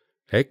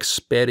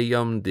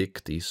 experiam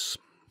dictis,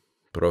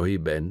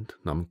 prohibent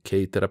nam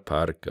cetera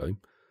parcae,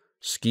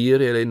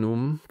 scire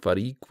num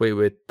farique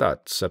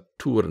vetat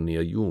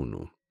Saturnia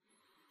iuno.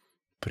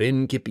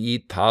 Principi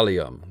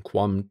Italiam,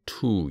 quam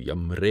tu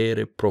iam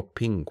rere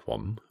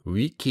propinquam,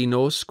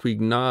 vicinos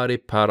quignare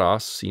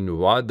paras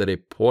invadere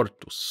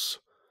portus.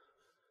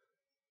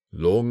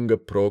 Longa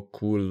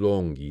procul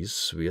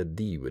longis via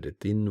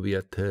dividet in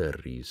via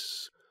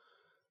terris,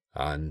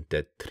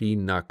 ante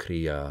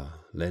trinacria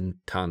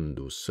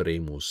lentandus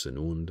remus in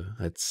unda,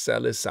 et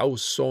selis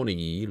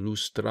ausonii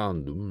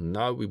lustrandum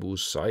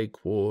navibus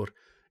aequor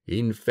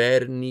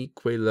inferni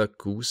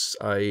quelacus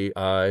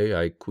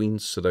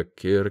aequinsa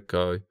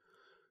circae,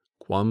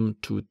 quam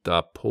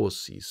tuta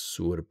possis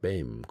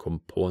urbem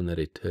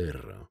componere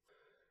terra.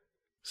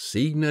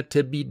 Signa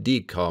tibi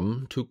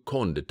dicam tu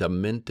condita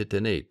mente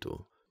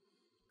teneto,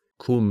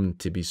 cum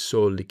tibi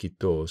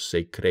solicito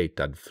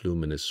secretad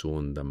fluminis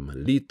undam,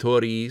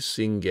 litoris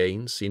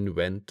ingens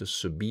inventus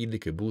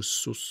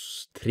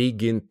subilicibussus,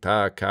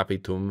 triginta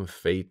capitum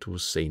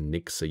fetus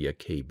enixa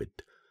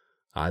iacebit,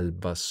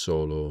 alba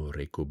solo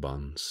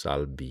recubans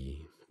albi,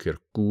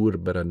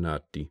 circurbera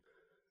nati,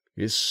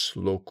 is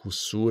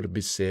locus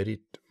urbis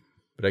erit,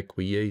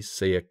 requies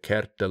se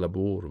acerta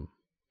laborum.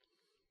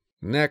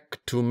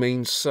 Nec tu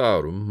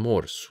mensarum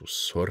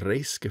morsus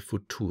horresque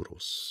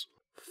futuros,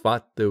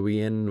 fata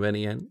vien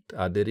venient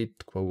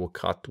aderit qua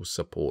vocatus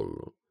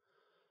Apollo.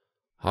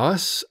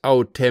 As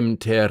autem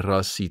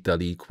terras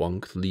Itali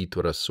quanc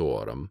litoras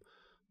oram,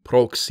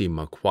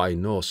 proxima quae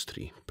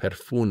nostri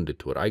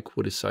perfunditur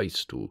aequoris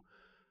aestu,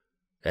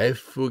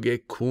 effuge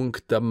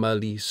cuncta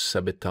malis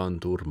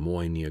habitantur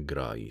Moenia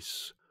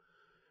Graeis.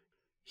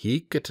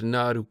 Hic et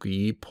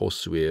naruci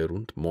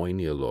posuerunt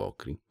Moenia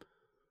locri,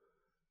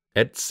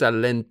 et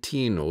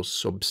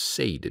Salentinos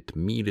obsedit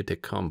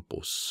milite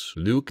campus,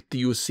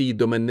 luctius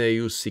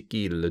idomeneus sic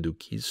illa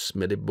ducis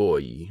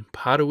medeboi,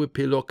 parve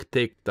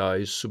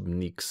piloctectae sub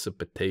nixa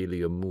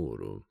petelia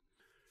muro.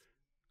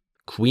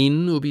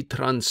 Quin ubi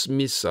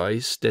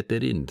transmissais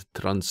deterint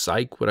trans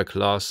aequora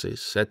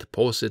classes et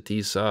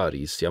positis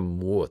aris iam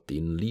voti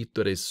in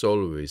litere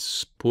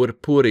solvis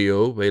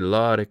purpureo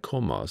velare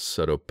comas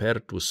ad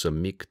opertus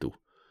amictu,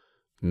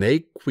 ne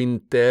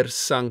quinter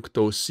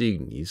sancto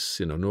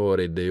signis in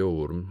honore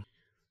Deorum,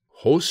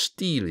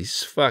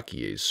 hostilis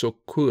facies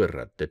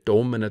occurrat et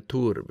omnia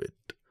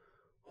turbit,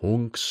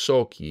 hunc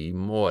socii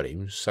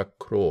morem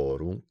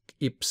sacrorum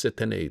ipse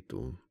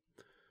tenetum.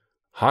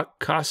 Hac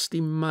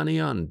casti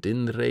maniant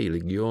in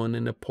religione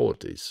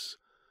nepotis,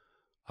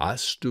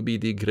 astubi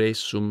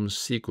digressum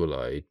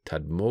siculae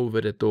tad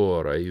moveret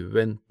orae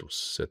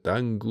ventus et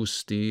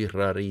angusti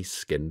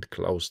rariscent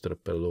claustra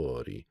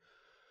pellori.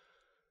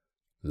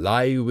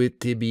 Laevi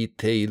tibi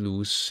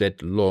telus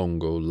et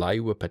longo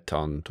laeva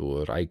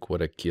petantur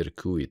aequora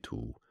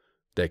circuitu,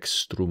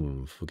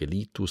 dextrum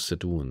fugelitus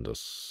et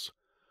undus.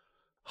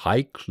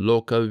 Haec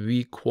loca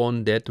vi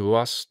quondet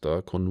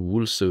vasta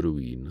convulsa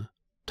ruina,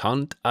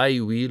 tant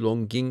aevi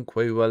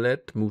longinque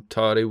valet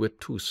mutare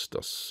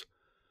vetustas.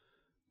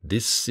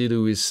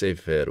 Dissiduis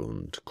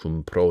eferunt,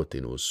 cum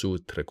protinus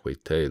utraque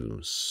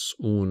telus,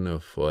 una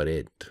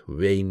foret,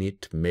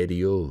 venit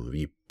medio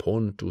vi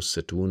pontus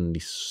et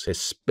undis,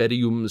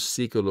 hesperium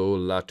siculo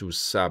latus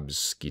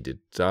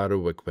abscidit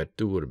arvaque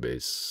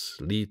urbes,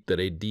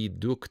 litere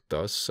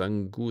diductas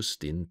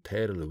angusti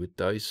interluit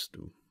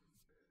aestu.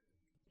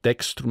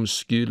 Dextrum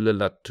scula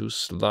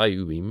latus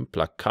laevim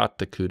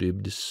placata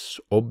curibdis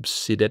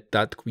obsidet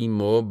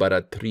atquimo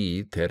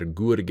baratri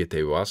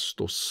tergurgite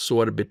vastos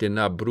sorbit in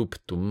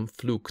abruptum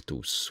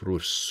fluctus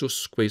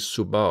russusque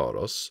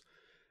subaros,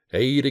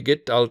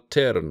 erigit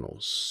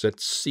alternos et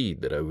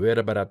sidera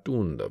verbarat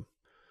unda.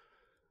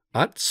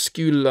 At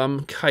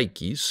sculam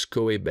caecis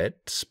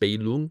coebet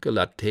spelunc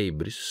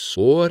latebris,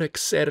 or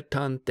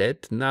exertant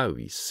et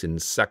navis in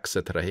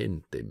saxa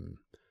trahentem.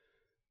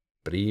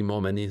 Primo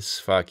menis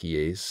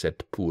facies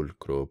et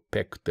pulcro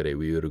pectere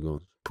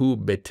virgo,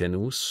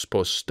 pubetenus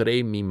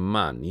postremi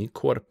mani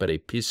corpore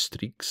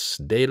pistrix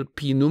del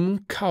pinum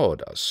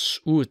caudas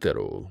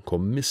utero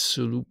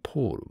commissulu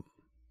porum.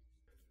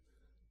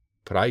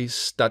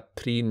 Praestat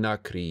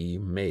trinacri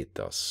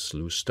metas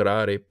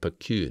lustrare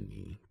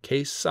pecuni,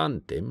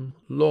 cesantem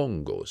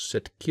longos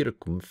et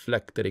circum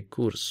flectere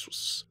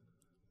cursus.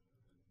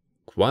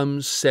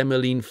 Quam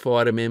semel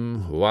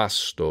informem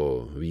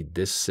vasto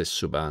videsse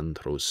sub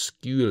antro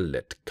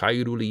sculet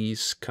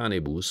caerulis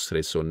canibus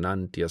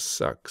resonantia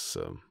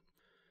saxa.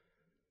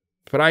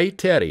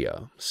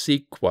 Praeteria,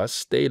 siqua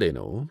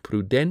steleno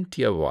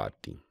prudentia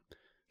vati,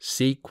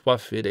 siqua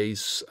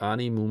fides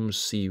animum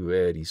si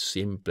veri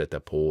simpleta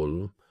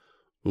pol,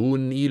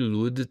 un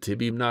illud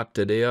tibi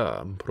nata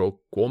dea pro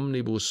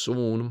omnibus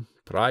unum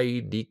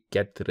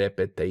praedicet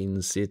repete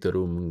in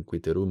citerum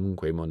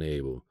quiterumque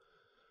monevo.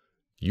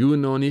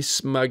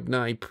 Iunonis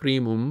magnae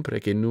primum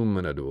prece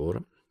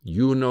numenador,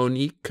 iunon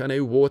icane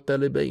vota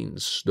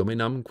lebens,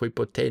 dominamque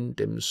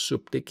potentem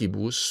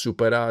subdicibus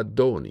supera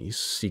donis,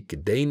 sic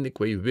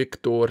denique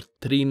victor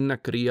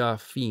trinacria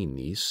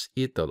finis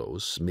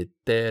Italos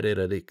mittere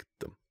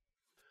relictum.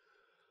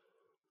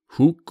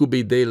 Huc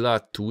ubi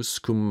delatus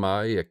cum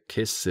mai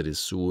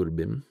accesseris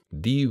urbem,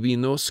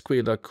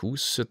 divinosque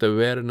lacus et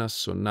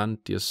avernas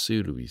sonantia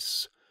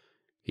sirvis,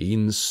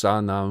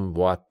 insanam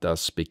vata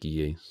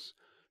species,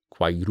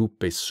 quae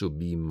rupe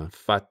subim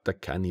fata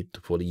canit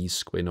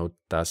folisque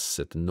notas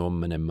et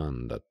nomine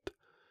mandat,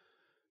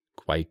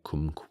 quae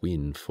cum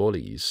quin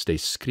folis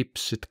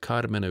descripsit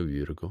carmena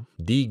virgo,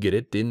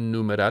 digeret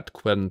innumerat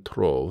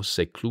quantro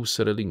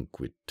seclusa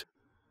relinquit.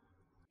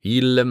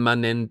 Ille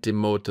manente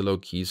mota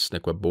locis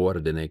neque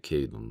bordene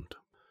cedunt.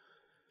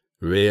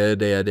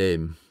 Verde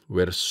adem,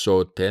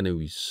 verso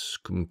tenuis,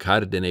 cum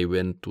cardine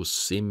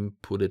ventus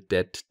impudet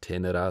et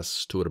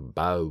teneras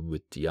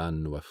turbavit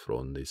annua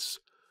frondis.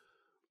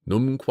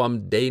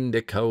 Numquam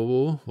dende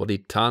cavo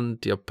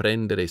volitantia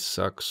prendere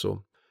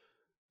saxo,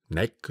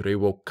 nec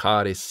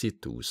revocare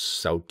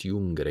situs aut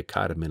jungere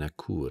carmena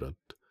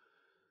curat.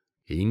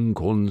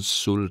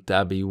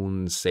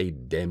 Inconsultabium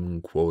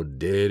sedem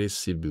quodere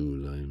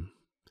sibulae.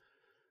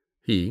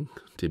 Hic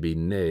tibi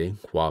ne,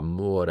 qua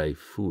morae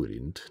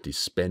furint,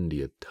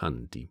 dispendia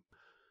tanti.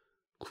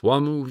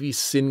 Quam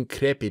vis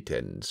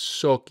increpitens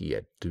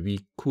societ vi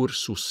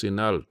cursus in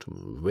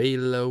altum,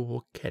 vela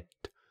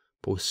vocet,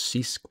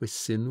 possisque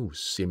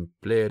sinus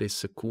simplere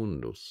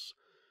secundus,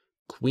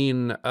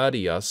 quin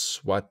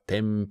arias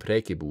vatem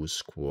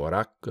precibus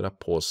quoracra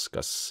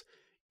poscas,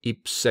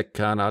 ipse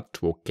canat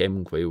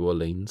vocemque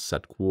volens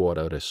ad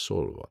quora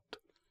resolvat.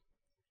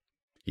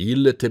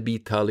 Ille tibi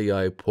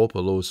taliae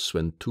populos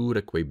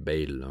venturaque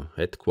bella,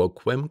 et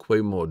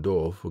quoquemque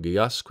modo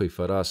fugiasque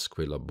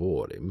farasque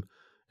laborem,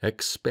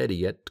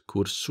 expediet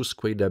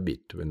cursusque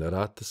dabit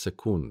venerata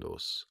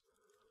secundus.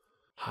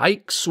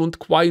 Haec sunt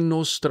quae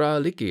nostra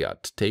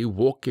liceat te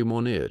voce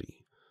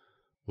moneri,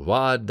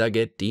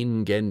 vadaget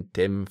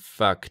ingentem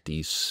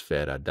factis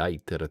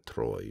feradaiter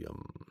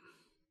Troiam.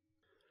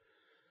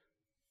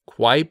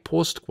 Quae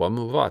postquam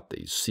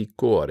vates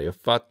sicore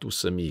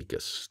fatus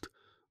amigast,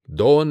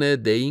 done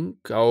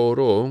deinc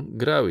auro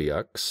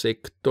graviac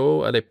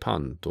secto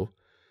alepanto,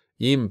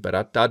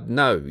 imperat ad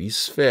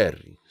navis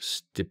ferri,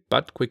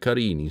 stipatque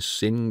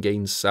carinis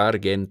ingens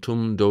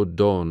argentum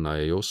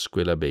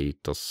dodonaeosque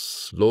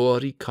labetas,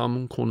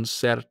 loricam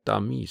concerta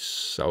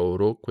mis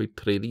auroque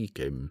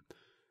trelicem,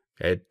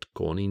 et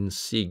con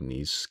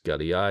insignis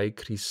Galliae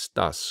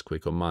Christasque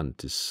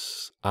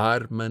commantis,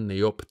 arma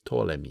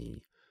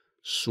Neoptolemi,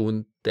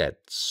 sunt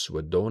et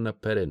sua dona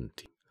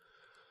parenti.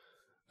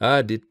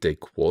 Adite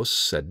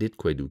quos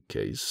aditque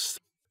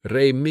duces,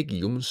 re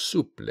migium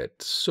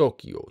supplet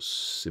socios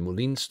simul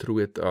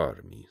instruit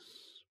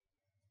armis.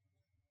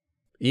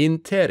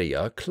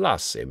 Interia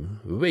classem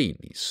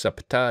velis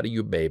aptar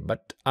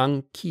iubebat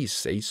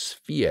anchises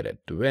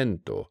fieret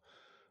vento,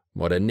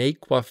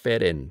 moranequa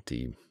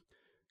ferenti,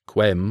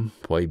 quem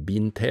poi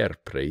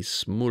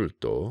binterpres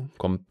multo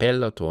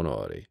compellat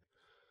honore.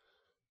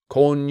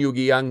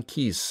 Coniugi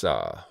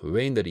anchissa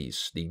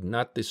veneris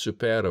dignate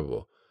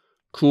superbo,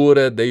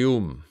 cura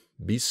deum,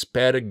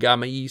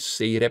 bispergamiis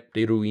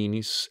erepte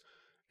ruinis,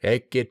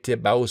 ecce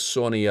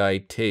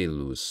bausoniae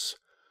telus,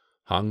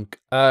 hanc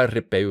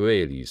arpe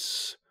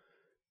velis,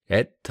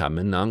 et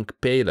tamen hanc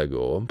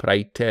pelago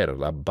praeter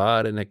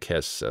labare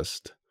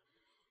necessast.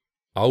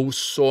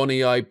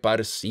 Ausoniae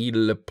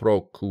parsile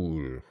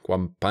procul,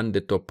 quam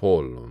pandito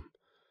polum.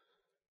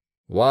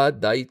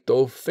 Vad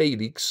aito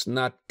felix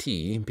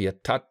nati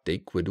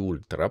pietate quid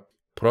ultra,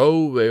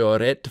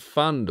 proveor et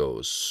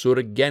fandos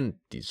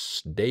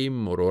surgentis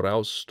demoror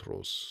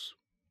austros.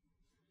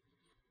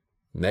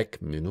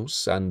 Nec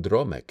minus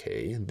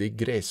Andromache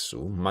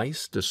digressu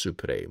maester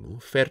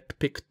supremu fert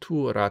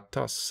pictura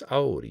tas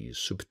auris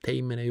sub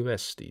temene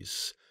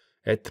vestis,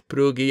 et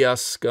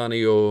prugias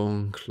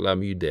ganio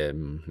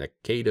chlamydem nec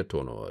cedat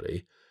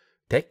honore,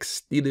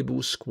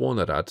 textilibus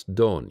quonerat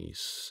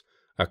donis,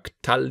 ac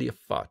talia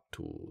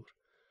fatur.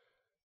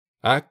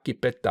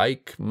 Accipet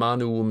aec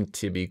manuum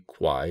tibi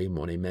quae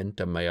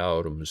monumenta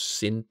mearum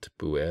sint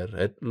puer,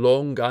 et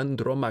long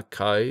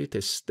Andromachae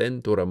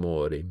testentur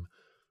amorim,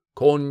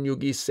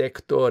 coniugi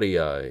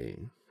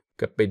sectoriae,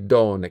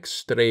 capedon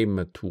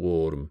extrema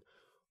tuorum,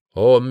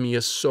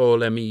 omnia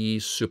sola mii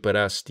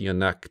superastia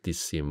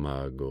nactis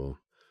imago.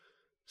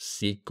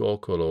 Sic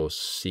oculos,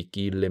 sic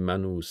ille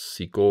manus,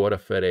 sic ora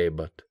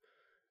ferebat,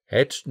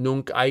 et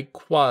nunc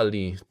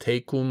aequali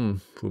tecum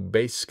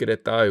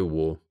pubesceret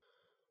aevo,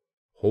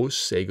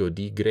 hos ego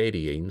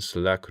digrediens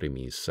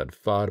lacrimis ad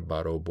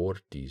farbaro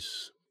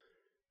bortis.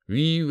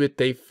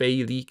 Vivete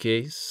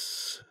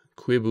felices,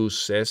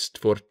 quibus est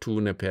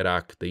fortuna per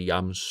acta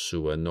iam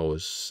sua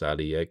nos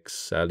ali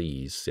ex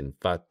aliis in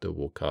fato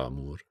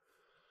vocamur.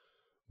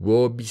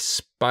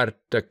 Vobis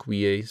parta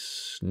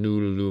quies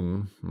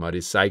nullum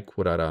maris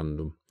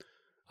aequarandum,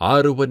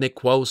 arva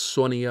nequaus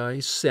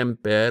soniae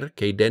semper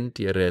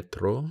cedentia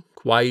retro,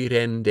 quae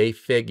rende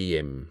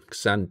fegiem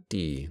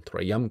xanti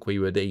troiamque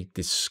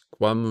vedetis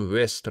quam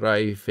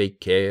vestrae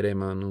fecere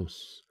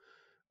manus,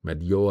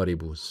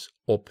 medioribus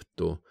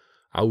opto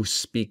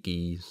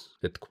auspicis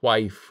et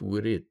quae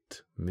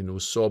furit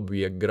minus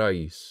obvia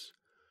grais.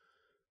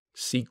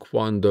 Si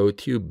quando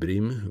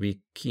tubrim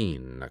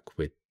vicin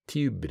aquet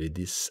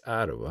tubridis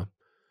arva,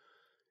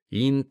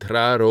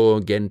 intraro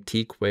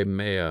gentique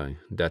mea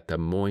data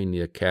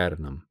moenia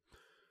cernam,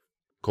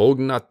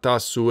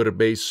 cognatas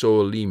urbe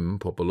solim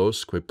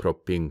populosque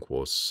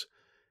propinquos,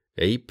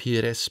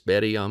 epir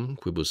esperiam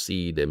quibus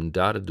idem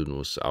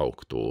dardunus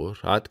auctor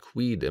ad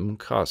quidem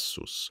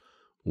casus,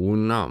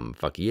 unam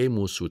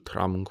faciemus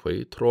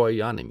utramque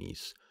Troia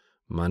animis,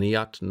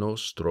 maniat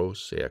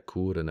nostros ea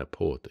cura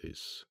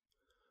nepotes.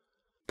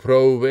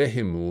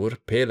 Provehimur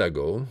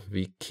pelago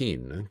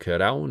vicin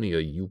Caraunia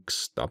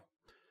iuxta,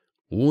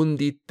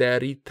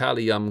 unditer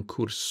Italiam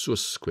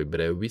cursusque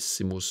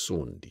brevissimus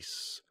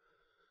undis.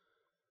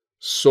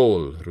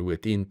 Sol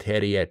ruit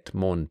interiet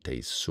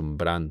montes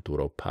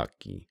sumbrantur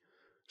opaci,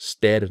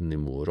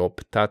 sternimur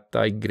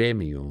optatae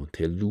gremio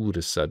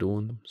telluris ad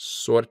unum,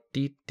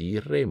 sortiti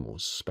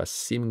remus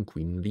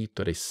passimquin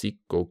litore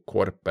sicco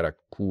corpora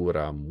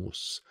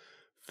curamus,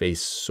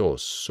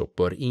 fesos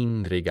opor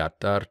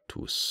indrigat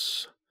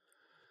artus.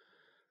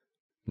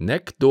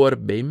 Nec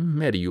dorbem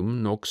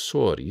medium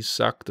noxoris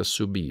acta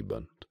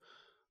subibant,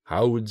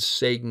 haud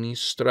segni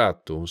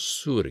strato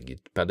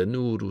surgit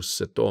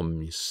padanurus et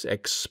omnis,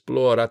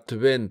 explorat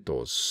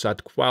ventos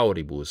ad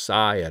quauribus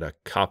aera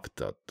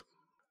captat.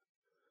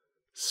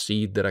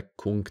 Sidra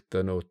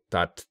cuncta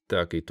notat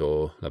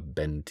tacito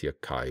labentia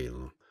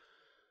cael.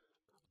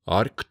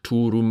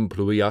 Arcturum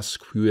pluvias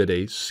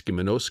quides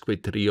gimnosque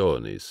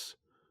triones,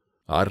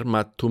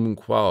 armatum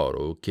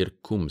quaro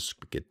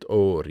circumspicit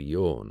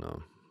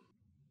Oriona.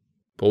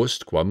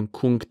 Postquam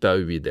cuncta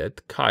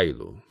videt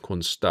caelo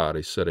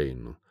constare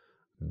sereno,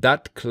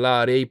 dat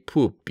clare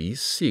pupi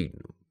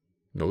signum,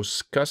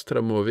 nos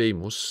castra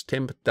movemus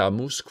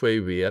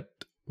temptamusque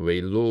viet,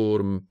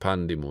 velorum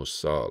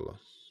pandimus alas.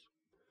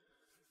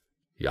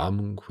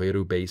 Iam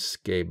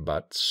querubesque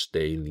bat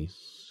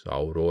stelis,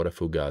 aurora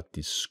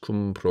fugatis,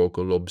 cum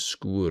procul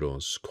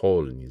obscuros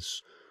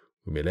colnis,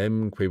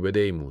 humilemque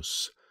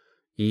vedemus,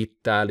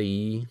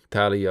 Italii,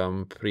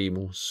 Italiam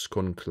primus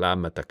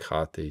conclamat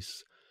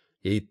acates,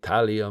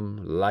 Italiam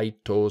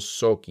laeto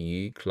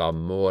socii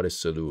clamore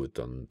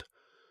salutant.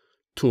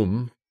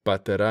 Tum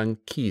pater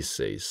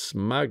anchises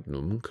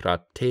magnum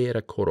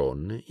cratera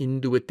coron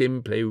induit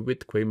imple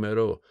vitque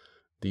mero,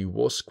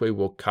 divosque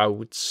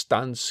vocavit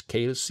stans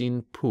caels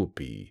in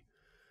pupi.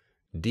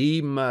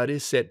 Di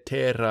maris et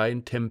terra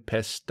in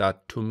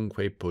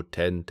tempestatumque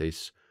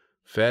potentes,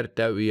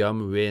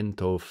 fertaviam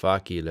vento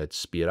facilet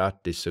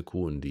spirate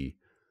secundi,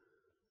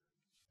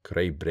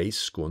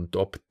 crebrescunt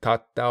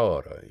optata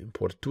horae,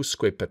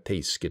 portusque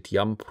patescit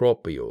iam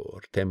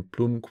propior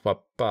templum qua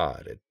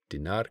paret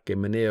in arce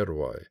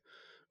Minervae,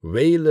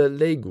 vela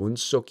legunt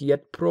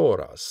societ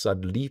proras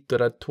ad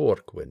litera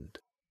torquent.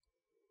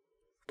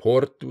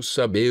 Portus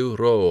ab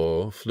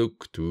euro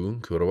fluctu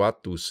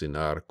curvatus in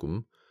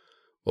arcum,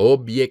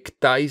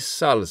 obiectae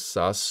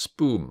salsa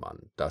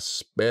spumant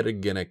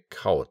aspergene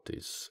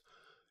cautis,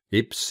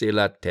 ipse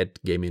latet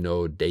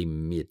gemino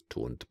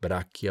demitunt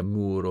brachia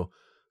muro,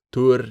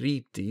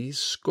 turriti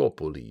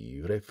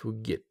scopuli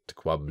refugit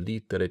quab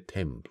litere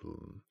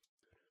templum.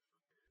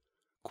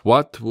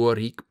 Quatuor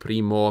hic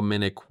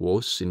primomene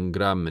quos in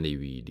gramine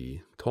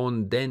vidi,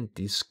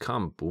 tondentis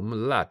campum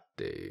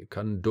latte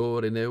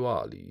candore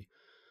nevali,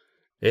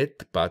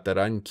 et pater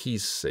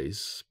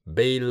anchises,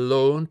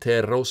 bello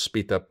ter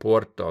hospita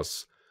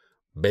portas,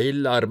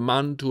 bella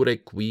armantur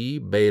equi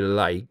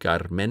bellae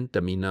armenta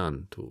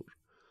minantur.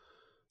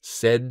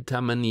 Sed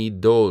tamen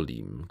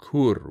idolim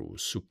curru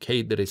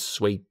succedere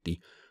sueti,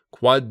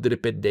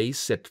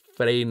 quadripedes et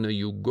frena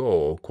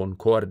jugo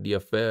concordia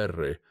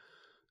ferre,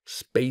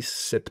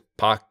 spes et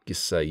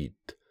pacis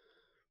ait,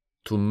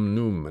 tum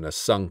numina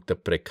sancta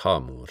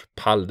precamur,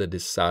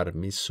 pallidis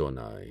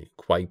armisonae,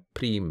 quae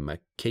prima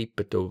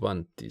cepit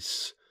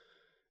ovantis,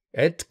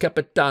 et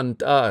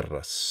capitant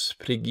arras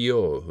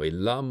prigio e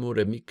lamur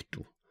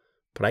emictu,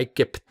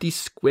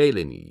 praeceptisque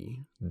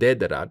eleni,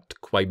 dederat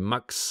quae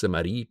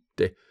maxima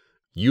rite,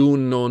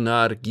 non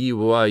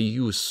argiva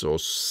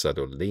iusos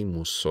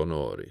adolemus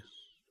honoris.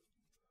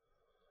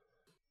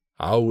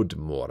 Aud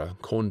mora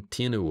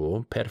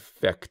continuo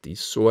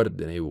perfectis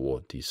ordine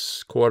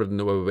votis,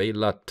 cornua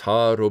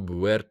velatarum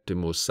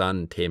vertimus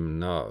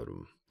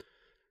antemnarum.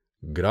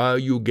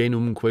 Graiu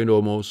genumque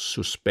nomos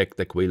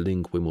suspectaque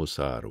linquimus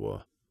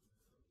arva.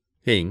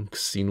 Hinc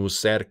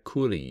sinus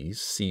Hercules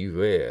si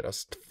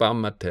verast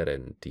fama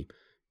terenti,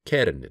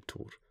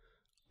 cernitur,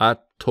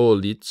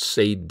 attolit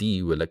se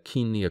dive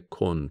lacinia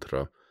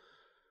contra,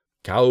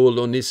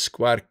 caulonis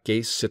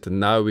quarces et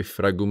navi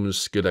fragum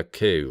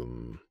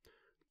scydaceum,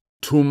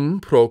 tum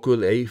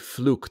procul e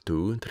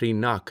fluctu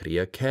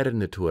trinacria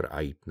cernitur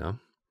aetna,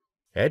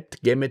 et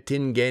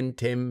gemetin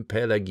gentem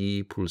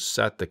pelagi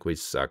pulsataque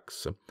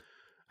saxa,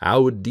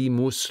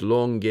 audimus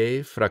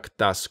longe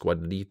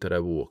fractasquad litera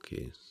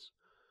voces.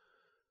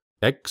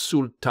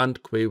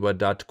 Exultantque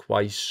vadat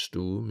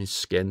quaestu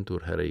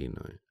miscentur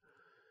herenae,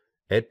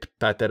 et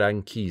pater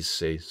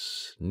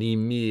Anchises,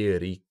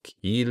 nimiric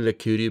ille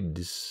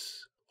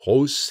Charybdis,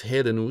 hos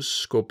Helenus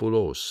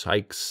scopulos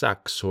haec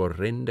sax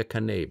horrenda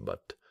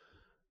canebat,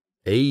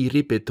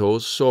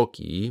 ripetos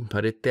soci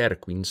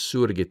pareterquin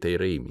surgite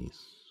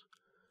remis.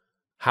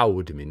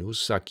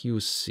 Haudminus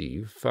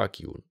aciusi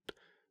faciunt,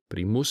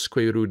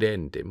 primusque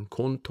rudentem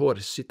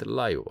contorsit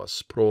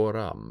laevas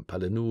proram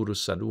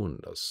palinurus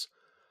adundas,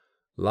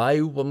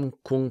 laevam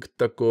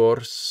cuncta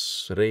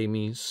cors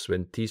remis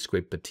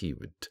ventisque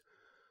pativit,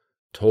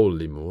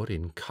 tollimur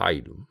in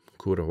caelum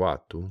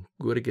curvatu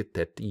gurget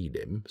et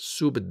idem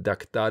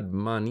subdactad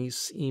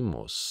manis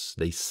imos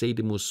de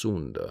sedimus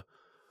unda.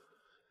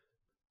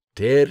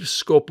 Ter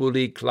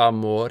scopuli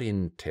clamor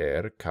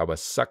inter cava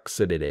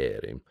saxa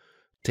dedere,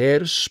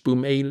 ter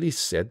spum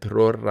elisset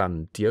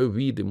rorantia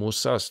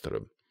vidimus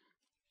astrum.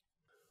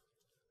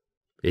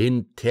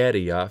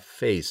 Interia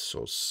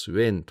fesos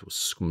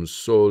ventus cum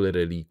sole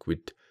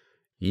reliquit,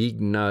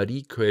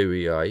 ignarique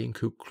viae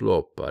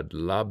cuclopad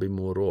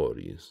labimur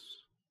oris.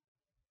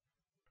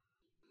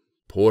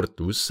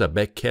 Portus ab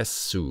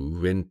ecessu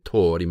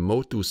ventori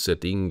motus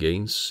et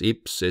ingens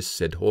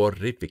ipses et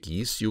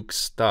horrificis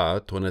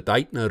iuxtat et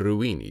aetna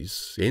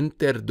ruinis,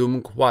 inter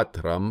dum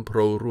quatram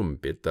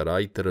prorumpit ad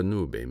aetera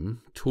nubem,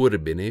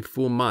 turbine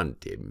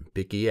fumantem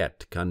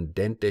piciet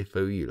candente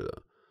favilla.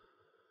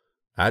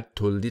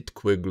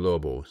 Attolitque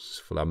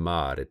globos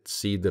flammaret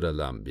sidera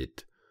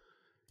lambit,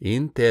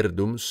 inter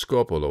dum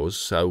scopulos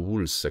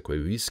avulsaque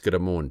viscera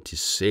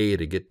montis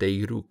eriget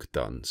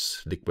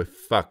eructans,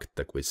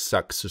 liquefactaque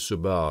saxa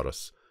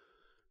subaras,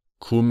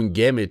 cum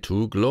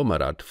gemitu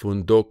glomerat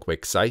fundoque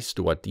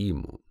exaestuat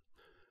imu.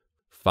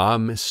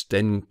 Fames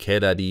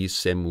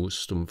tencedadis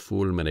emus dum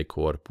fulmine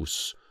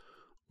corpus,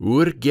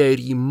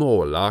 urgeri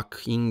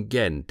molac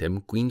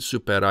ingentem quin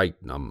super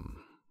aetnam,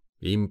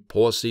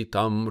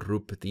 impositam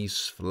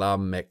ruptis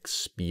flam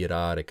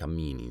expirare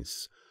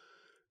caminis,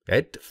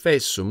 et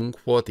fessum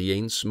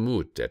quotiens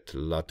mutet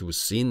latus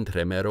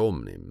intremere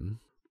omnem,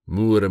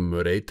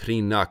 murmure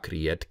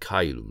trinacri et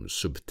caelum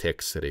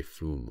subtexere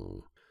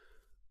flumo.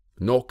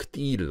 Noct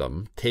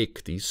illam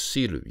tectis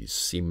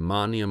silvis in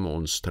mania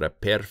monstra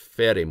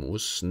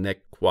perferemus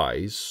nec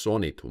quaes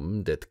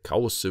sonitum det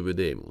causa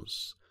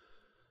videmus.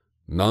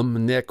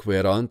 Nam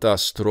nequerant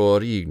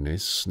astror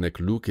ignis, nec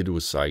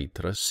lucidus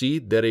aetra,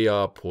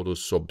 siderea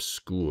podus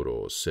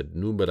obscuro, sed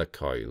nubera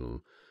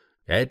caelum,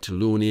 et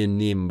luni in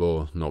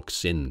nimbo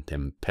nox in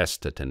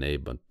tempesta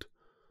tenebant.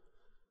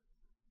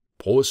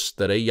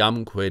 Postere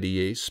iamque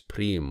dies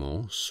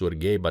primo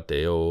surgebat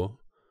eo,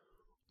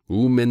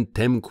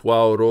 Temqua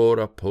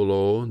aurora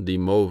polo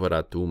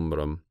dimoverat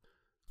umbram,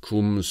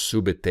 cum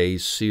subite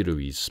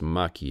ciruis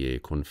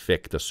macie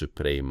confecta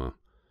suprema.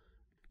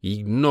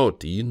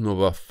 Ignoti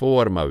nova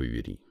forma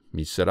viri,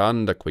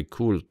 miserandaque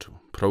cultu,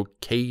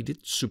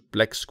 procedit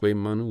supplexque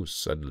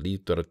manus ad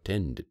litera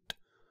tendit.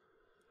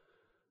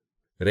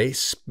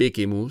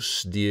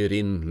 Respicemus dir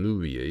in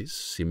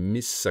luies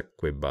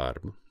immissaque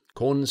barb,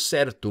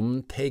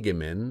 concertum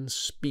tegemen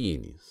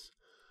spinis,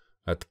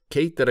 at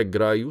caetera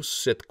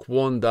graius et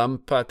quondam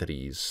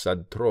patris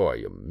ad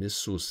Troiam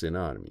missus in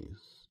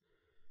armis.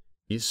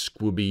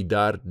 Iscubi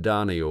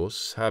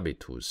Dardaneos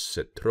habitus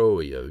et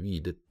Troia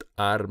videt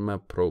arma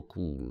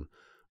procul,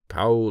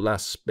 Paul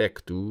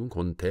aspectu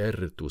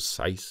contertus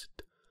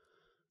aist,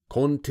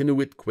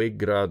 continuitque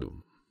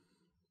gradum,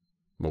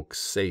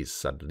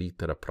 moxes ad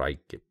litera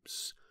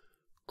praeceps,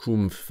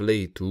 cum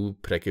fletu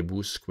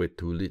precebusque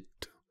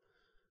tulit.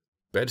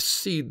 Per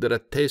sidra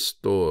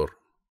testor,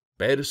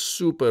 per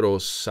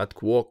superos at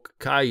quoc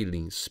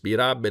caeli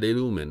spirabile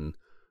lumen,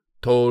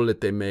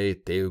 tollete me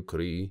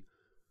teucri,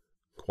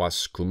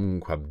 quascum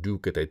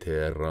quabducete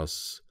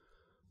terras.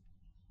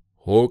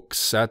 Hoc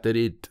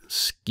saterit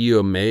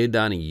scio me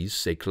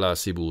danis e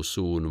classibus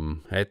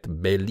unum, et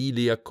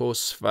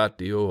beliliacos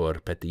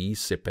fatior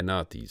petiisse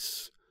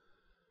penatis.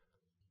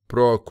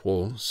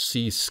 Proquo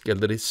si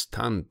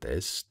scelristant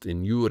est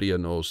injuria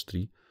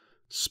nostri,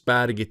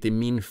 spargite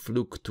min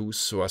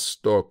fluctus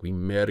vastoqui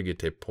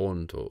mergite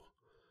ponto.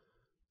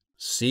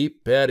 Si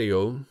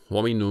perio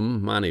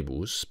hominum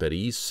manibus per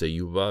isse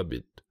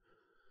juvabit,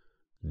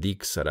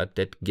 dixerat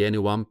et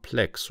genuam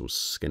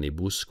plexus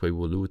genibusque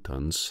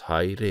volutans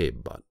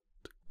haerebat,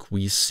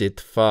 qui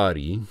sit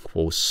fari,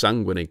 quo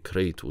sanguine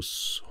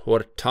cretus,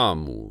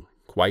 hortamu,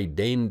 quae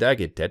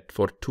dendagit et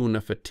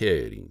fortuna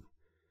fateri.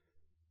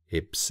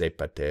 Ipse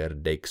pater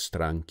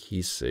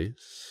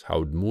dextranchises,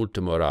 haud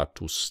multum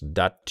oratus,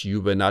 dat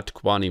juvenat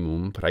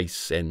quanimum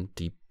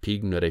praesenti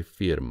pignere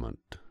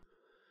firmant.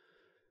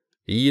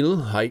 Il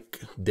haec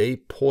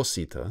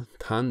deposita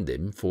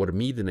tandem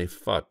formidine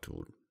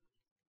fatur.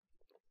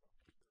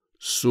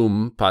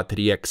 Sum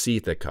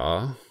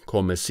patriaxithaca,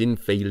 comes in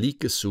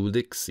felicis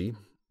udixi,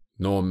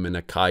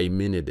 nomina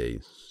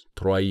Caeminides,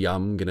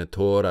 Troiam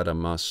genetor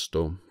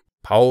Adamasto,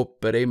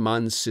 paupere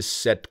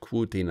mansis et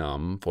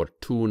quutinam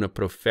fortuna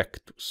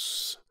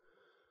profectus.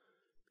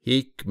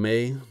 Hic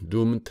me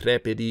dum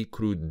trepidi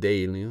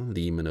crudeli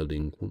limina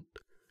linquunt,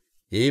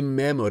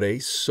 immemore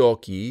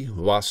soci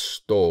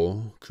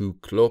vasto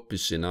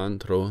cuclopis in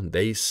antro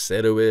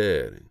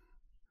deseruere,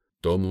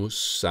 domus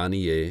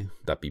sanie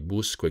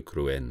dapibusque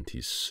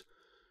cruentis,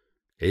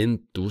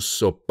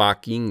 entus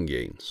opac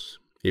ingens,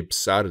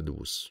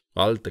 ipsardus,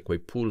 alteque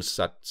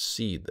pulsat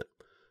sida,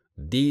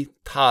 di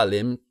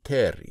talem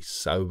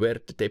terris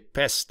avertite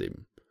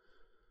pestem,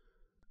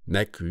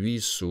 nec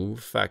visu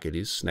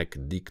facidis, nec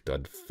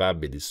dictad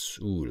fabilis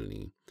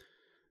uli,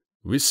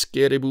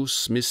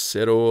 visceribus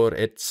miseror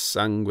et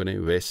sanguine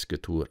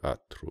vescetur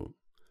atro.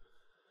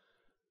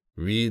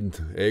 Vid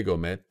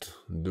egomet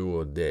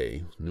duo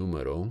Dei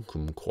numero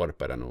cum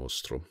corpora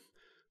nostro,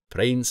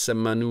 prensa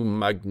manu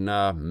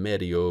magna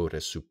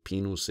meriore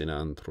supinus in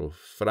antro,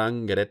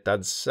 frangeret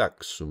ad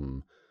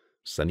saxum,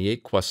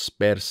 saniequas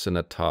persa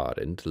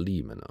natarent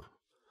limina.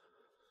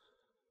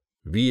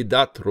 Vid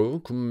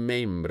atro cum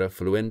membra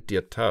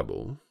fluentia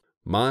tabo,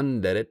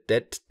 manderet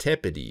et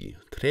tepidi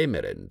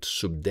tremerent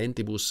sub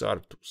dentibus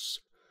artus.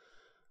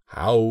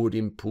 Haud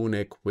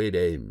impune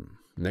quidem,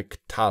 nec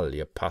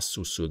talia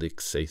passus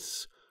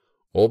udixes,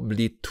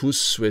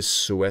 oblitusve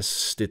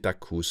suestit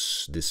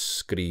acus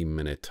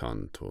discrimine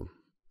tanto.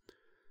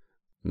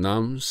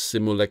 Nam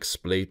simul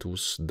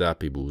expletus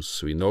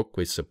dapibus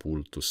inoque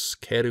sepultus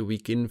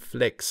cervic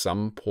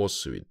inflexam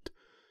posuit,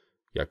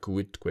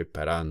 jacuitque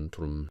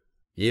perantrum,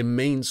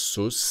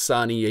 immensus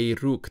sanie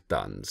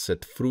ructans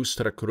et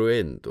frustra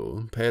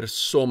cruento per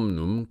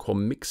somnum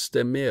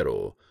commixte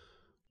mero,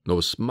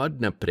 nos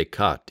magna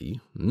precati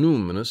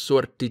numina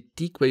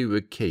sortitique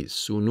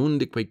vices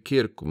unundique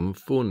circum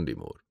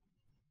fundimur.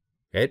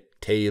 Et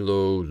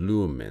telo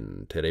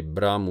lumen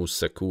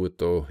terebramus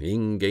acuto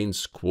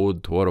ingens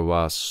quod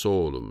torva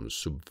solum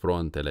sub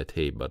fronte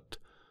letebat,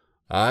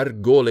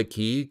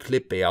 argolici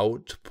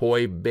clipeaut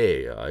poi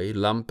beae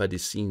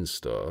lampadis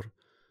instar,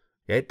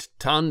 et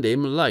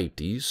tandem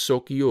laeti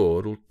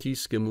socior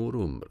ultiscemur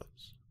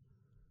umbras.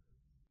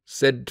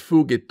 Sed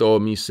fugit o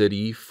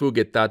miseri,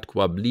 fugit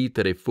atquab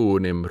litere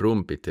funem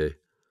rumpite.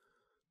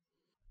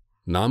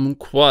 Nam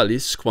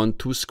qualis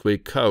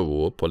quantusque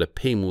cavo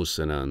polepemus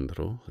in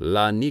andro,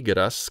 la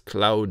nigras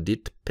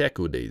claudit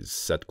pecudes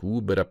at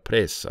ubera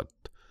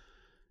pressat,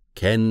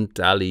 cent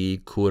alii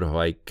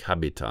curvae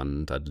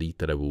cabitant ad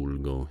litera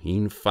vulgo,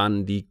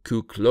 infandi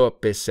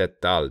cuclopes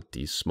et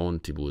altis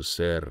montibus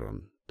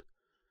errant.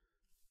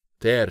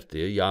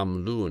 Tertia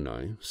iam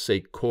lunae, se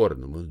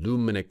cornum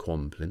lumine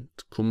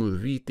complent, cum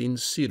vit in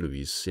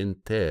silvis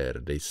inter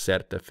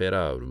deserta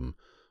ferarum,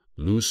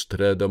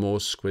 lustra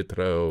damosque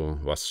trao,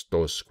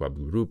 vastos quab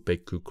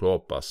rupe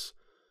cuclopas,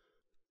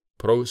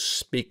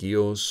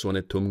 prospicio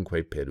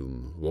sonetumque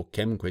pedum,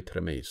 vocemque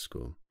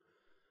tremesco.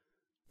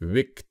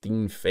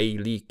 Victim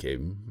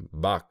felicem,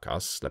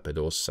 vacas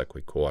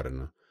lapedosaque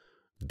corna,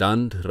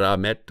 dant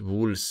ramet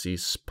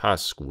vulsis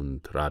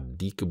pascunt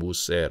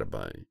radicibus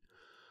herbae.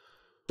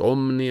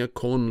 Omnia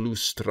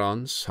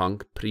conlustrans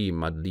hanc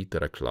prim ad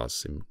litera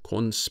classem,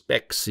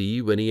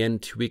 conspexi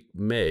venientuic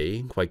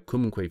me,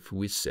 quaecumque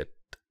fuisset,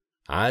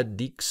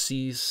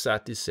 addixi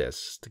satis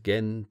est,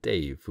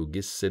 gente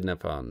fugisse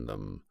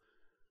nefandam,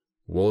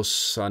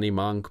 vos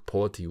animanc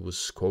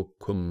potius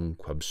cocum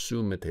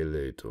quabsumete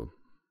leto.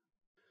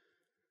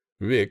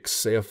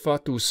 Vix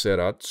eafatus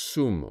erat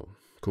sumo,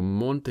 cum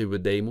monte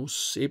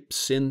videmus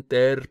ips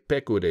inter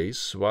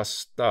pecudes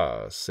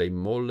vasta se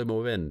molle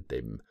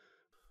moventem,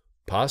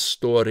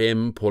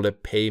 pastorem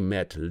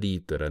polepemet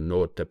litera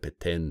nota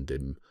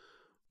petendem,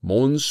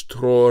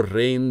 monstro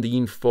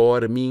rendin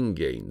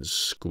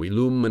formingens, qui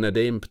lumina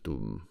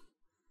demptum,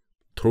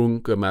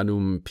 trunca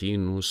manum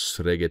pinus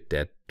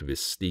regetet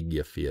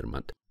vestigia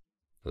firmat.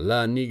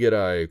 La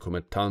nigerae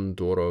come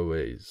tantor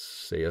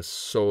oves, ea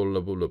sola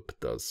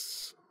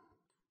voluptas,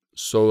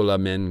 sola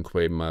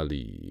menque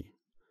mali.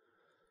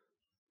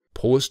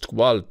 Post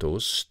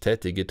qualtos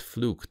tetigit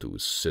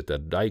fluctus, et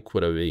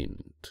adaequata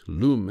venit,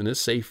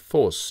 luminis e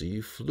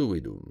fossi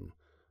fluidum,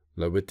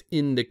 lavit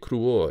inde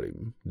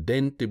cruorim,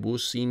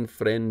 dentibus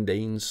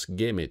infrendens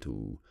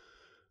gemetu,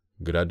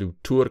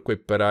 graduturque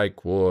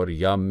paraequor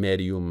iam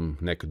medium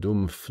nec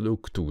dum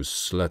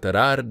fluctus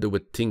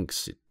laterarduit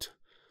tinxit.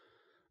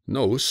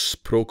 Nos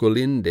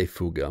procolinde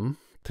fugam,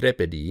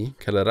 trepidi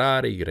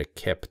celerare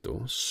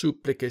recepto,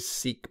 supplices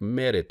sic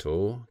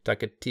merito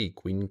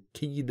tacetiq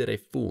incidere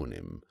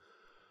funem,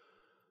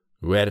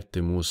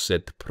 vertimus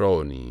et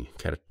proni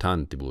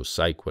certantibus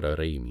aequora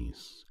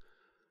remis.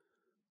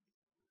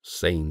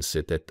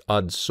 Sensit et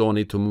ad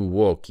sonitum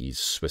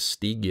vocis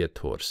vestigia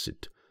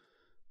torsit,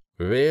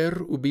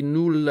 ver ubi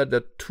nulla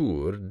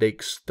datur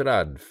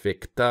dextrad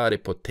fectare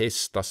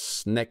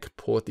potestas nec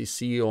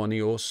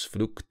potitionios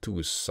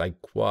fluctus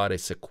aequare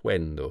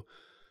sequendo,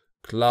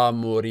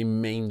 clamor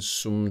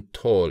immensum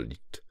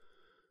tolit,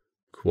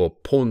 quo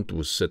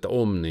pontus et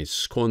omnes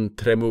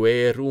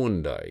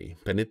contremuerundae,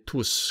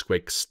 penetusque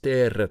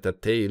exterrat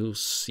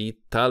atelus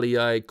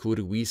Italiae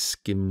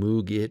curvisque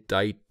mugit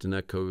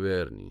aetna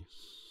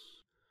cavernis.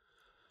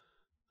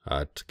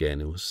 At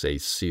genus e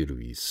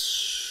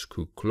Sirvis,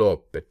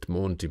 cuclopet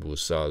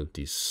montibus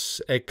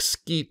altis,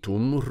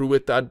 excitum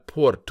ruit ad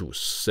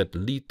portus, et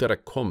litera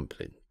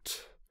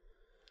complent.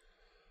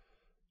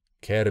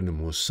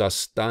 Cernumus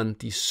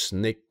astantis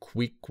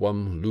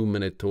nequiquam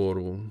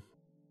luminatorum,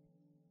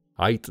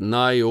 ait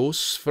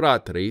naeos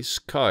fratres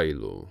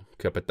caelo,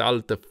 capet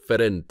alta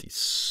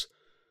ferentis,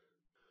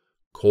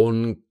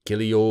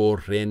 concilio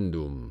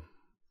rendum,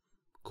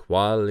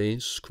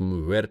 quales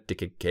cum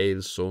vertice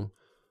celso,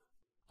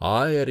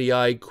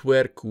 aeriae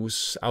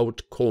quercus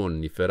aut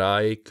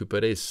coniferae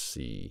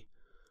cuperessi,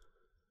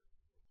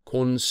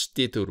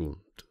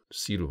 constiturunt,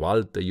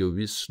 silvalta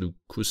iovis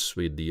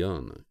lucusve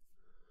diana.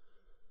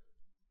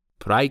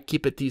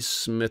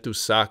 Praecipitis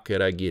metus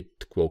acer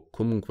agit, quo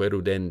cumque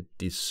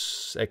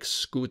rudentis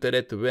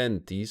excuteret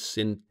ventis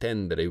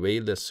intendere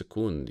vela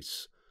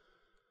secundis.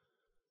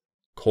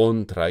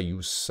 Contra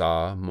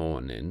iussa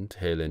monent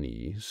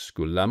Hellenis,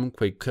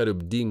 gullamque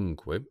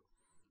cerubdinque,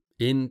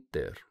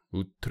 inter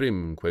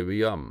utrimque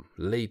viam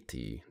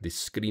leti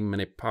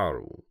discrimine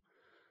paru,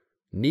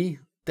 ni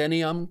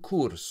teniam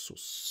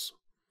cursus,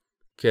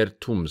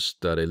 certum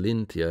stare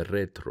lintia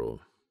retro.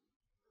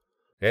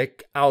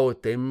 Ec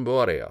autem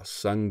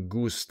boreas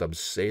angusta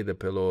absede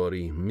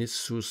pelori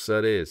missus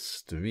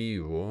arest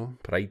vivo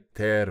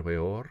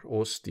praeterveor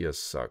ostia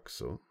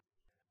saxo,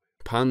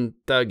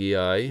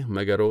 pantagiae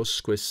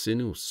megarosque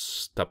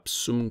sinus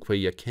tapsumque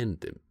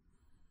iacentem,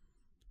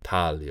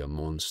 talia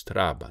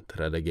monstrabat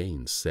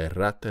radagens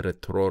errat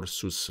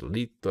retrorsus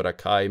litora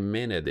cae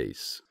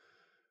menedes,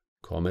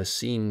 come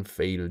sin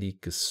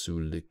felicis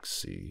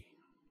sulixi.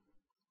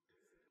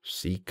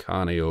 Si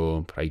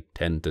caneo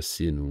praetenta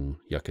sinu,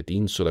 iacet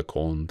insula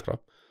contra,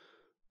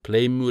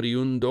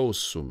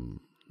 plemuriundosum,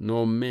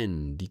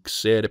 nomen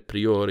dixere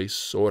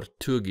prioris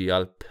ortugi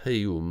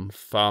alpeum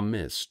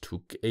fames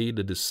tuc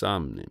ede de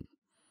samnem.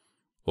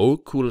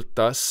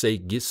 Occulta se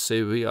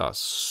gisse vias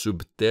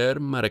sub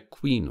terma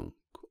requinunc,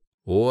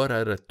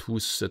 ora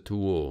retussa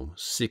tuo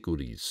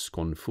sicuris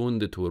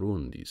confunditur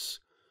undis.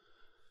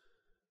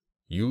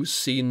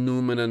 Ius in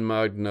numenem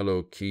magna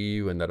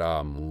loci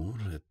veneramur,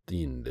 et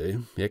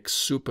inde, ex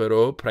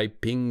supero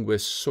praepingue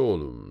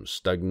solum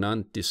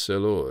stagnantis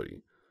celori.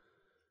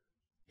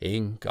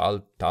 Hinc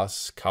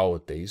altas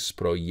cautes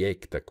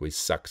proiectaque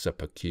saxa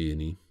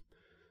pacini,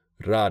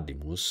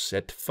 radimus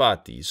et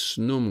fatis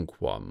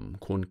numquam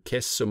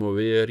concessa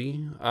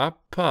moveri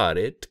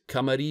apparet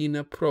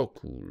camarina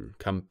procul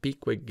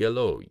campique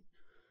geloi.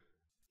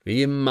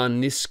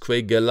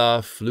 Immanisque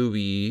gela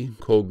fluvii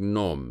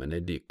cognomene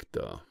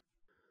dicta.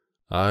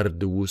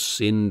 Arduus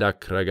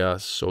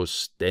indacragas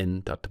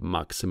ostentat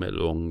maxime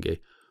longe,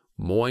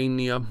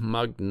 moenia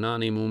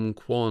magnanimum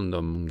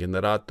quondam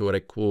generator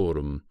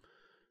equorum,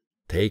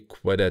 te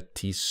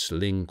quedatis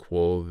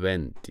linquo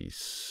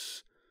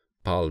ventis,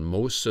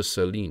 palmosa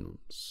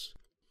salinums.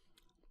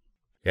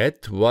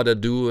 Et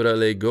vadadura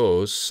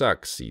legos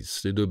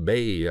saxis,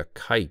 lidubea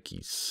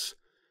caecis,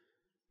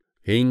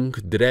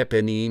 hinc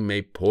drepeni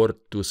me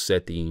portus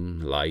et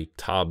in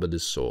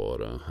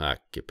laetabalisora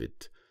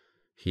accipit,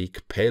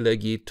 hic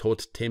pelagi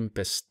tot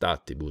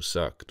tempestatibus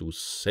actus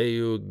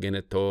seu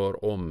genitor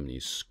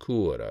omnis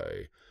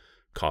curae,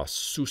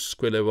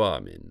 casusque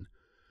levamen,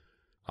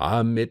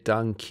 amit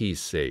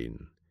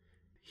ancisein,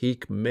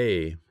 hic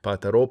me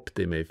pater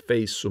optime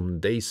faesum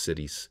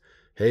deceris,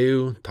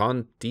 heu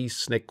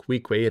tantis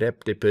nequique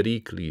repte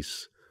periclis,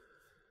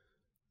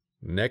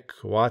 nec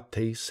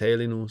vate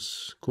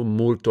Selinus cum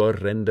multor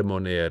rendem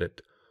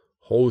eret,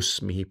 hos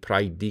mihi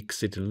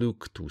praedixit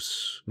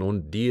luctus,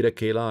 non dire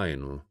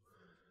Kline,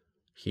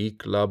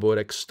 hic labor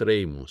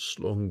extremus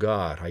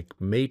longar haec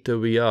meta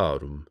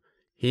viarum,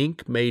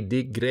 hinc me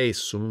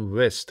digressum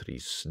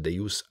vestris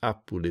Deus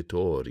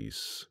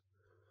appulitoris.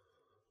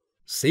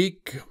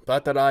 Sic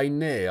pater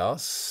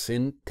Aeneas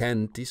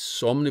intentis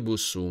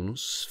omnibus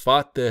unus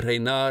fate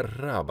reinar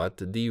rabat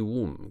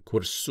dium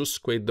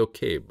cursusque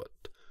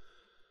docebat,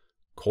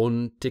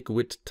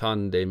 conticuit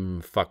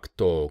tandem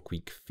facto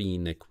quic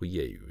fine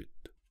quievit.